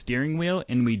onto a steering wheel.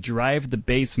 And we drive the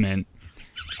basement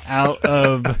out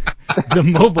of the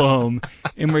mobile home.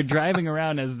 And we're driving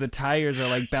around as the tires are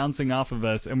like bouncing off of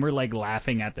us. And we're like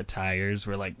laughing at the tires.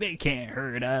 We're like, they can't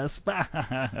hurt us.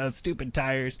 Stupid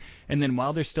tires. And then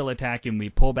while they're still attacking, we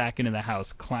pull back into the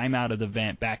house, climb out of the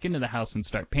vent, back into the house, and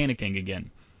start panicking again.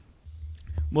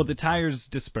 Well, the tires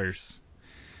disperse.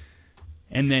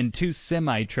 And then 2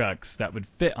 semi-trucks that would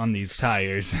fit on these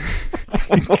tires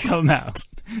come out.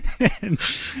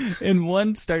 And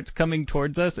one starts coming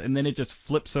towards us, and then it just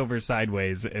flips over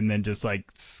sideways and then just, like,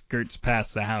 skirts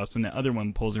past the house. And the other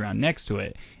one pulls around next to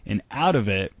it. And out of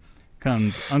it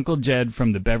comes Uncle Jed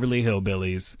from the Beverly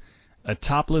Hillbillies, a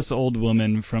topless old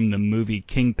woman from the movie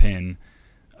Kingpin,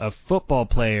 a football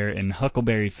player in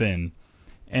Huckleberry Finn.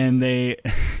 And they...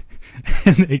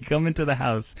 and they come into the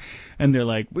house, and they're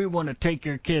like, we want to take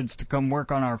your kids to come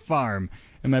work on our farm.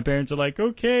 And my parents are like,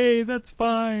 okay, that's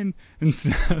fine, and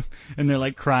stuff. And they're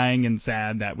like crying and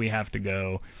sad that we have to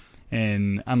go.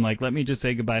 And I'm like, let me just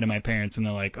say goodbye to my parents. And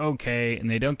they're like, okay. And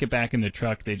they don't get back in the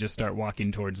truck. They just start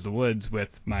walking towards the woods with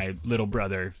my little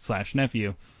brother /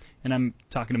 nephew. And I'm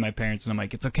talking to my parents, and I'm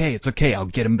like, it's okay. I'll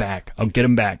get him back.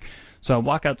 So I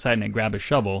walk outside, and I grab a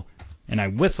shovel, and I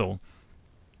whistle.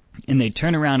 And they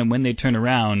turn around, and when they turn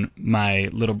around, my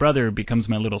little brother becomes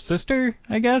my little sister,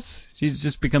 I guess. She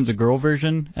just becomes a girl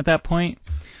version at that point.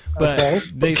 But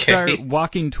they start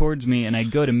walking towards me, and I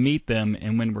go to meet them,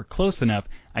 and when we're close enough,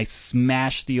 I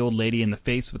smash the old lady in the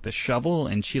face with the shovel,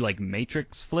 and she, like,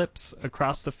 Matrix flips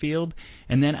across the field.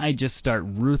 And then I just start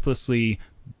ruthlessly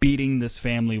beating this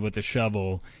family with a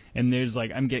shovel. And there's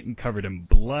like, I'm getting covered in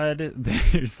blood.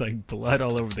 There's like blood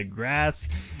all over the grass.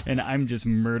 And I'm just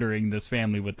murdering this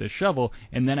family with this shovel.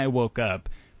 And then I woke up,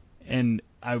 and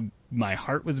my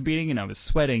heart was beating and I was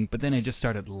sweating. But then I just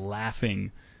started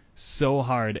laughing so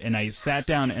hard. And I sat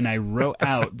down and I wrote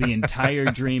out the entire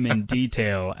dream in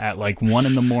detail at like 1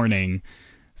 a.m.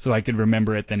 so I could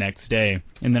remember it the next day.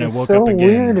 And then I woke up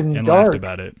again and laughed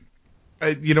about it.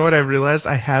 You know what I realized?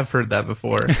 I have heard that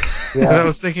before. Yeah. And I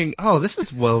was thinking, oh, this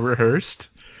is well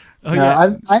rehearsed. Oh, no,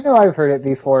 yeah. I know I've heard it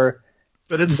before.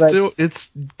 But it's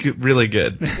really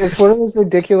good. It's one of those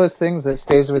ridiculous things that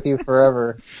stays with you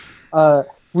forever.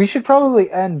 We should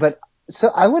probably end, but so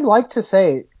I would like to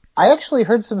say, I actually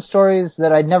heard some stories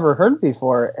that I'd never heard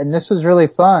before, and this was really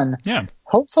fun. Yeah.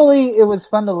 Hopefully it was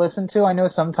fun to listen to. I know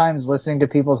sometimes listening to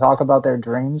people talk about their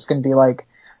dreams can be like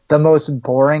the most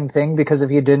boring thing, because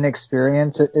if you didn't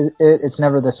experience it's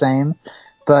never the same.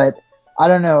 But I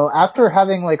don't know, after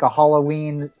having like a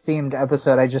Halloween themed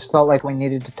episode, I just felt like we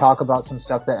needed to talk about some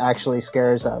stuff that actually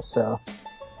scares us. So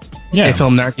yeah. Hey,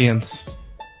 Filmnarkians,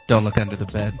 don't look under the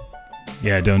bed.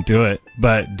 Yeah, don't do it.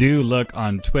 But do look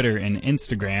on Twitter and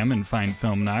Instagram and find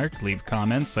Filmnark. Leave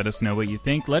comments. Let us know what you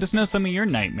think. Let us know some of your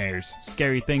nightmares,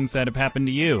 scary things that have happened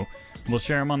to you. We'll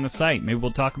share them on the site. Maybe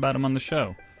we'll talk about them on the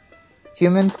show.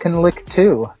 Humans can lick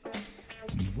too.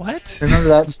 What? Remember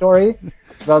that story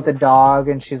about the dog,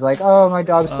 and she's like, "Oh, my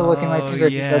dog's still licking my finger.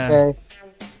 Yeah. He's okay."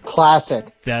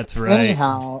 Classic. That's right.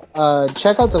 Anyhow,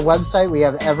 check out the website. We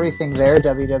have everything there.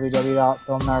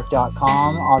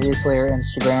 www.filmnark.com. Obviously, our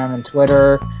Instagram and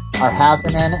Twitter are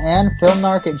happening, and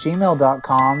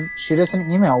filmnark@gmail.com. Shoot us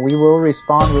an email. We will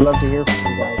respond. We love to hear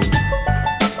from you guys.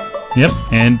 Yep,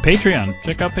 and Patreon.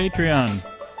 Check out Patreon.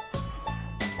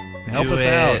 Help us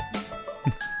out.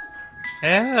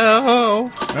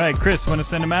 Help. All right, Chris, want to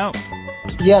send him out?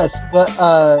 Yes, but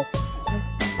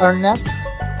our next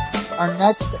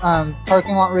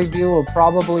parking lot review will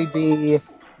probably be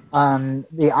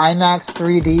the IMAX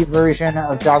 3D version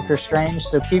of Doctor Strange.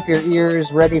 So keep your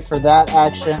ears ready for that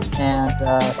action,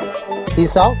 and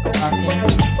peace out.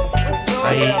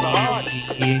 Bye.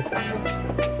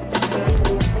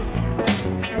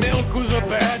 Milk was a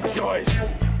bad choice.